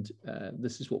 and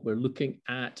this is what we're looking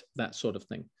at, that sort of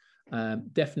thing.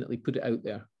 Definitely put it out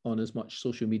there on as much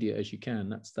social media as you can.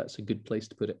 That's a good place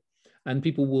to put it. And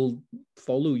people will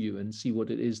follow you and see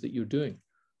what it is that you're doing.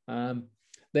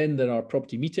 Then there are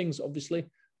property meetings, obviously.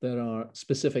 There are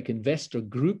specific investor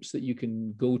groups that you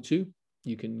can go to,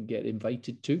 you can get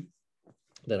invited to.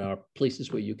 There are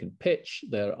places where you can pitch.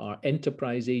 There are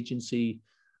enterprise agency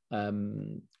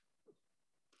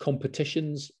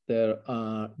competitions. There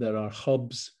are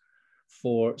hubs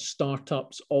for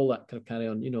startups, all that kind of carry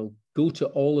on. You know, go to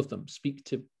all of them, speak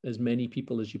to as many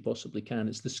people as you possibly can.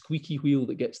 It's the squeaky wheel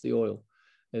that gets the oil.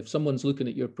 If someone's looking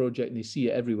at your project and they see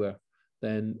it everywhere,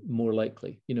 then more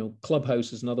likely. You know,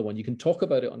 Clubhouse is another one. You can talk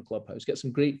about it on Clubhouse, get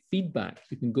some great feedback.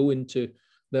 You can go into,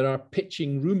 there are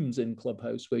pitching rooms in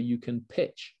Clubhouse where you can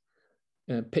pitch.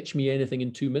 Pitch Me Anything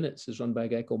in 2 minutes is run by a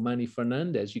guy called Manny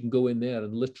Fernandez. You can go in there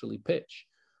and literally pitch.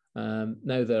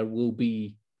 Now there will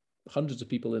be hundreds of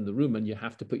people in the room, and you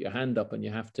have to put your hand up, and you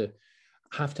have to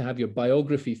have your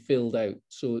biography filled out.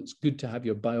 So it's good to have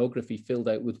your biography filled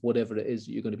out with whatever it is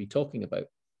that you're going to be talking about.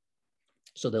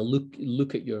 So they'll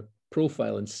look at your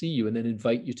profile and see you and then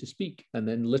invite you to speak. And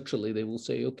then literally they will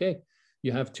say, okay,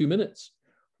 you have 2 minutes.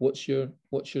 What's your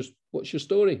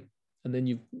story? And then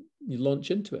you launch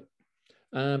into it.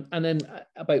 And then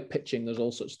about pitching, there's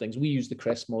all sorts of things. We use the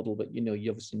CREST model, but you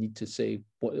obviously need to say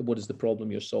what is the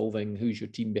problem you're solving, who's your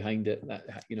team behind it,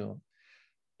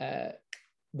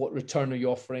 what return are you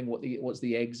offering, what's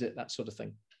the exit, that sort of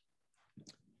thing.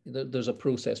 There's a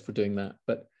process for doing that,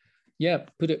 but yeah,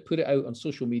 put it out on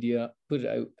social media, put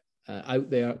it out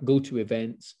there, go to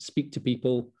events, speak to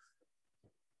people.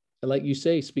 Like you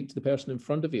say, speak to the person in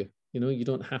front of you. You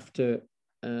don't have to.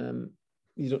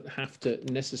 You don't have to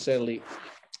necessarily.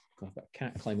 God, I've got a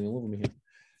cat climbing all over me here.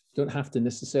 You don't have to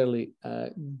necessarily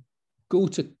go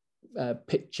to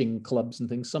pitching clubs and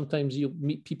things. Sometimes you'll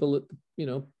meet people at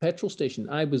petrol station.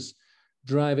 I was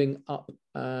driving up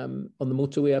on the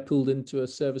motorway. I pulled into a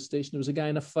service station. There was a guy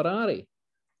in a Ferrari,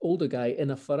 older guy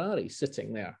in a Ferrari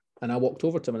sitting there, and I walked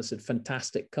over to him and I said,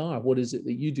 "Fantastic car. What is it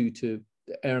that you do to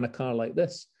earn a car like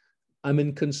this?" "I'm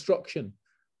in construction,"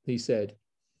 he said.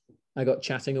 I got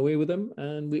chatting away with him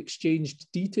and we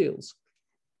exchanged details.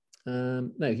 Now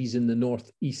he's in the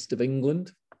northeast of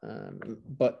England,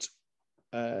 but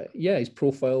his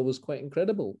profile was quite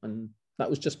incredible, and that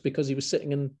was just because he was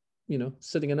sitting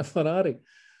in a Ferrari.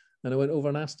 And I went over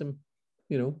and asked him,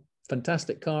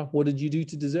 "Fantastic car. What did you do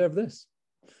to deserve this?"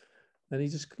 And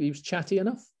he was chatty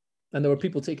enough. And there were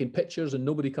people taking pictures and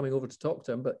nobody coming over to talk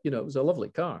to him, but it was a lovely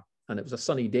car and it was a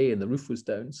sunny day and the roof was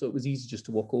down, so it was easy just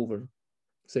to walk over and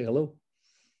say hello.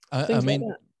 I mean,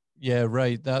 like yeah,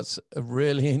 right. That's a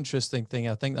really interesting thing.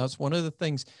 I think that's one of the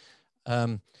things.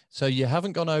 So you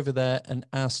haven't gone over there and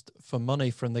asked for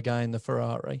money from the guy in the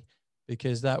Ferrari,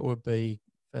 because that would be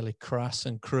fairly crass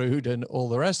and crude and all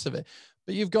the rest of it.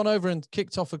 But you've gone over and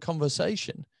kicked off a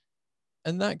conversation,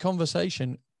 and that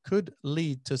conversation could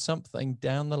lead to something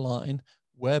down the line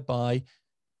whereby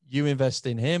you invest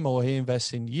in him or he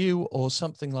invests in you or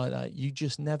something like that. You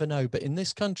just never know. But in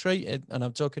this country, and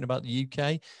I'm talking about the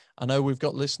UK, I know we've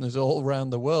got listeners all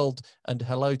around the world, and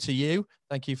hello to you.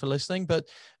 Thank you for listening. But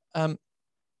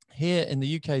here in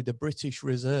the UK, the British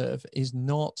Reserve is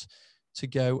not to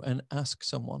go and ask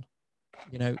someone,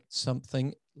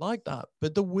 something like that.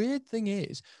 But the weird thing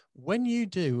is, when you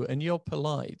do and you're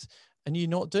polite, and you're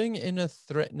not doing it in a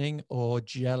threatening or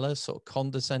jealous or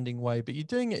condescending way, but you're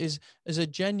doing it as a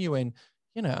genuine,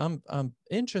 I'm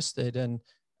interested and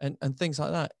things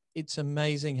like that. It's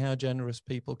amazing how generous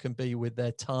people can be with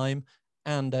their time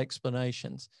and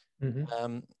explanations.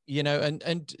 Mm-hmm.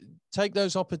 And take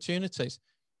those opportunities.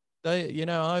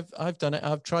 I've done it.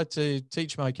 I've tried to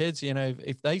teach my kids,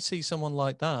 if they see someone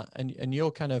like that and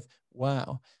you're kind of,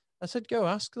 wow, I said, go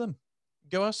ask them.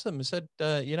 Go ask them. I said,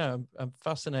 I'm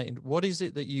fascinated. What is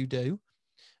it that you do?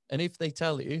 And if they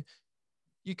tell you,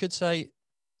 you could say,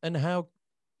 and how,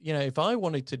 if I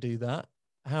wanted to do that,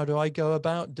 how do I go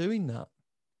about doing that?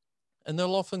 And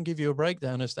they'll often give you a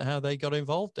breakdown as to how they got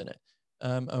involved in it,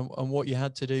 and what you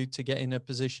had to do to get in a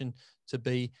position to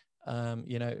be,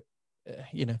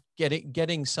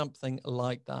 getting something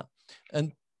like that.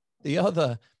 And the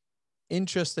other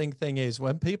interesting thing is,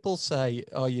 when people say,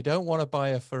 "Oh, you don't want to buy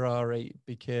a Ferrari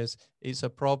because it's a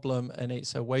problem and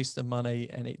it's a waste of money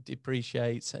and it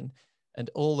depreciates and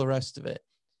all the rest of it,"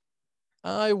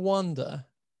 I wonder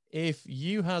if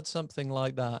you had something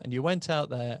like that and you went out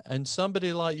there and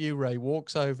somebody like you, Ray,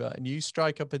 walks over and you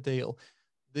strike up a deal,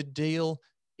 the deal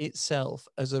itself,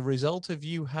 as a result of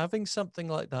you having something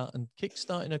like that and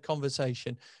kickstarting a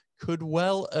conversation, could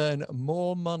well earn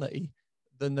more money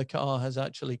than the car has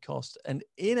actually cost. And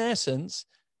in essence,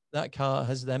 that car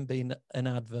has then been an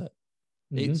advert.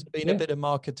 Mm-hmm. It's been a bit of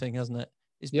marketing, hasn't it?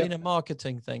 It's been a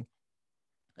marketing thing.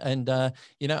 And, I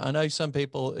know some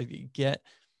people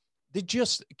they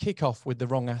just kick off with the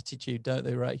wrong attitude, don't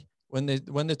they, Ray? When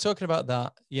they're talking about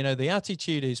that, the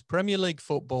attitude is Premier League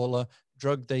footballer,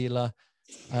 drug dealer,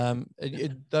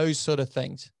 those sort of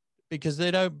things, because they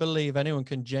don't believe anyone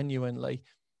can genuinely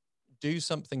do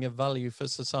something of value for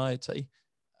society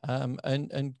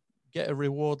and get a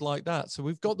reward like that. So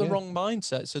we've got the wrong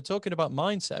mindset. So talking about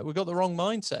mindset, we've got the wrong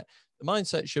mindset. The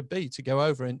mindset should be to go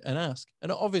over and ask.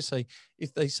 And obviously,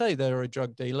 if they say they're a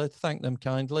drug dealer, thank them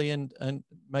kindly and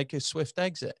make a swift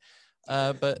exit.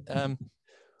 But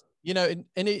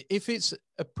if it's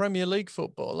a Premier League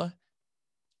footballer,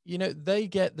 they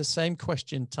get the same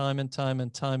question time and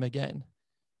time again.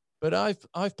 But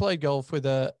I've played golf with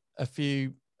a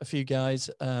few guys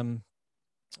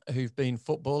who've been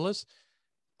footballers,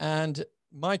 and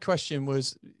my question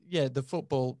was, the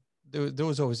football, there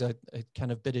was always a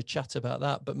kind of bit of chat about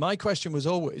that, but my question was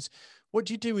always, what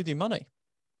do you do with your money?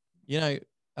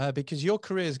 Because your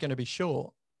career is going to be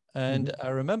short, And I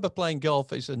remember playing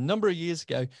golf. It's a number of years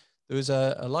ago. There was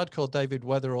a lad called David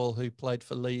Weatherall who played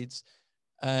for Leeds.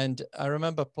 And I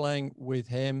remember playing with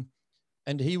him,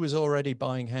 and he was already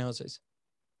buying houses.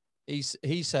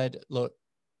 He said, look,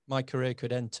 my career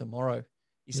could end tomorrow.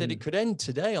 He said it could end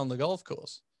today on the golf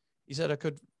course. He said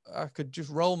I could just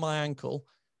roll my ankle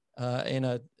in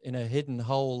a hidden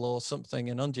hole or something,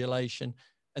 an undulation,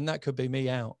 and that could be me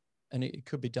out, and it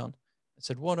could be done. I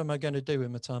said, what am I going to do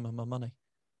with my time and my money?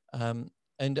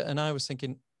 And I was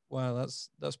thinking, wow,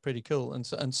 that's pretty cool.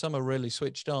 And some are really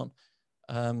switched on.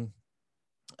 And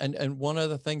one of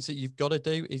the things that you've got to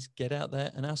do is get out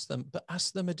there and ask them, but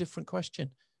ask them a different question.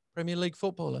 Premier League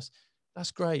footballers,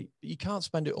 that's great, but you can't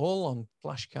spend it all on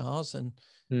flash cars and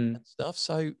stuff.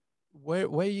 So where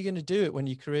are you going to do it when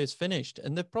your career's finished?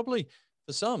 And they're probably,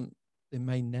 for some, they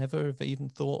may never have even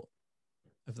thought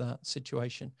of that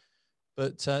situation.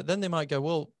 But then they might go,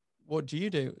 well, what do you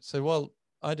do? So, well,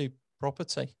 I do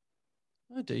property.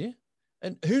 Oh, do you?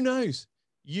 And who knows?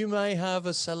 You may have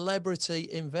a celebrity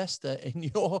investor in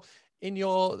your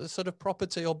sort of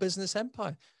property or business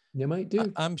empire. You might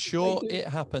do. I'm sure it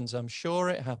happens. I'm sure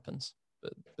it happens.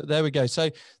 But there we go. So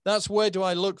that's where do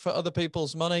I look for other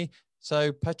people's money?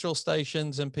 So petrol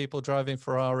stations and people driving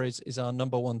Ferraris is our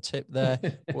number one tip there.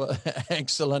 Well,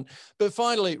 excellent. But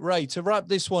finally, Ray, to wrap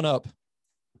this one up,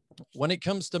 when it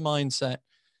comes to mindset,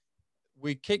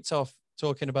 we kicked off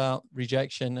talking about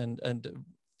rejection and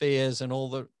fears and all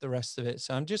the rest of it.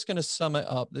 So I'm just going to sum it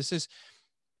up. This is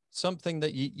something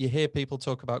that you hear people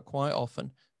talk about quite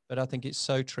often, but I think it's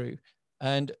so true.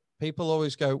 And people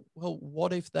always go, well,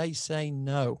 what if they say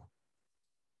no?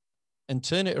 And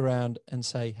turn it around and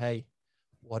say, hey,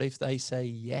 what if they say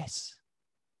yes?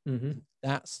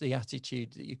 That's the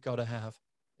attitude that you've got to have,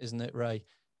 isn't it, Ray?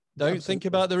 Don't Absolutely. think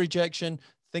about the rejection.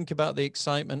 Think about the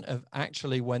excitement of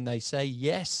actually when they say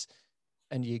yes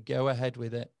and you go ahead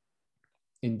with it.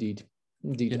 Indeed.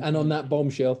 And on that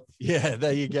bombshell. Yeah,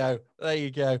 there you go. There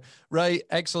you go. Ray,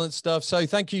 excellent stuff. So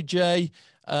thank you, Jay.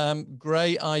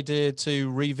 Great idea to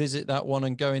revisit that one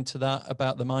and go into that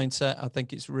about the mindset. I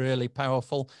think it's really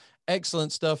powerful.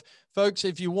 Excellent stuff. Folks,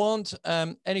 if you want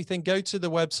anything, go to the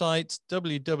website,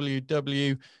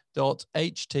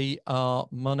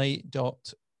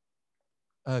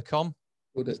 www.htrmoney.com.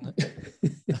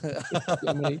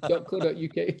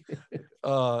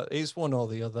 .co.uk. It's one or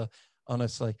the other,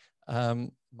 honestly.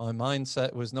 My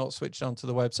mindset was not switched onto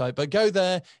the website, but go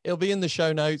there. It'll be in the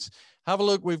show notes. Have a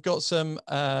look. We've got some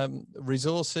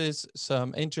resources,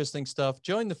 some interesting stuff.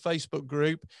 Join the Facebook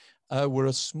group. We're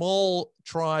a small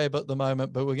tribe at the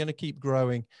moment, but we're going to keep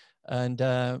growing. And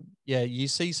yeah, you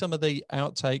see some of the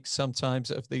outtakes sometimes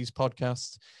of these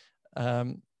podcasts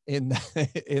in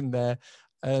there.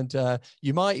 And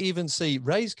you might even see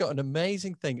Ray's got an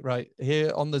amazing thing right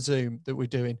here on the Zoom that we're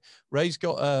doing. Ray's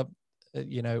got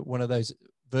one of those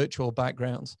virtual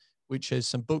backgrounds, which has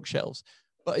some bookshelves.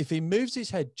 But if he moves his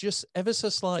head just ever so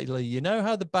slightly, you know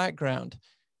how the background,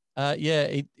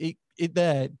 it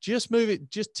there, just move it,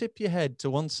 just tip your head to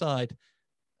one side.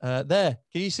 There,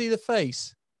 can you see the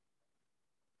face?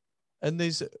 And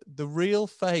there's the real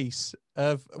face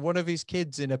of one of his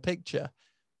kids in a picture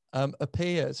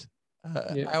appears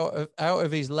out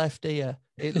of his left ear.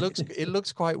 It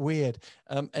looks quite weird.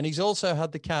 And he's also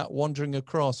had the cat wandering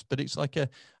across, but it's like a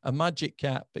magic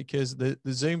cat because the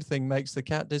Zoom thing makes the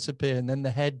cat disappear and then the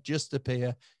head just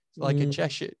appear. It's like a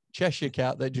Cheshire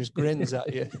cat that just grins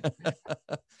at you.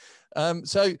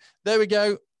 So there we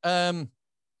go.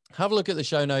 Have a look at the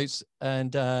show notes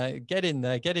and get in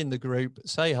there, get in the group,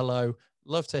 say hello.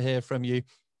 Love to hear from you.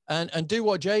 And do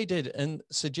what Jay did and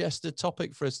suggest a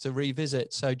topic for us to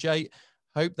revisit. So, Jay,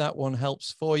 hope that one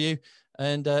helps for you.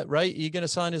 And Ray, are you going to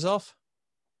sign us off?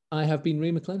 I have been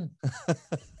Ray McLennan.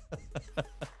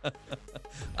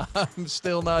 I'm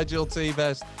still Nigel T.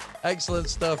 Best. Excellent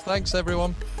stuff. Thanks,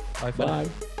 everyone. Bye for now.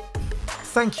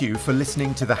 Thank you for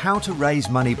listening to the How to Raise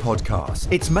Money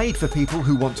podcast. It's made for people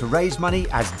who want to raise money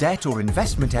as debt or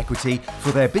investment equity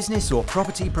for their business or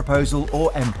property proposal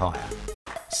or empire.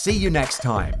 See you next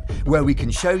time, where we can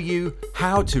show you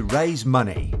how to raise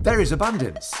money. There is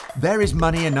abundance. There is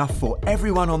money enough for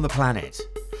everyone on the planet.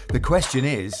 The question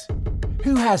is,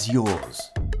 who has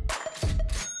yours?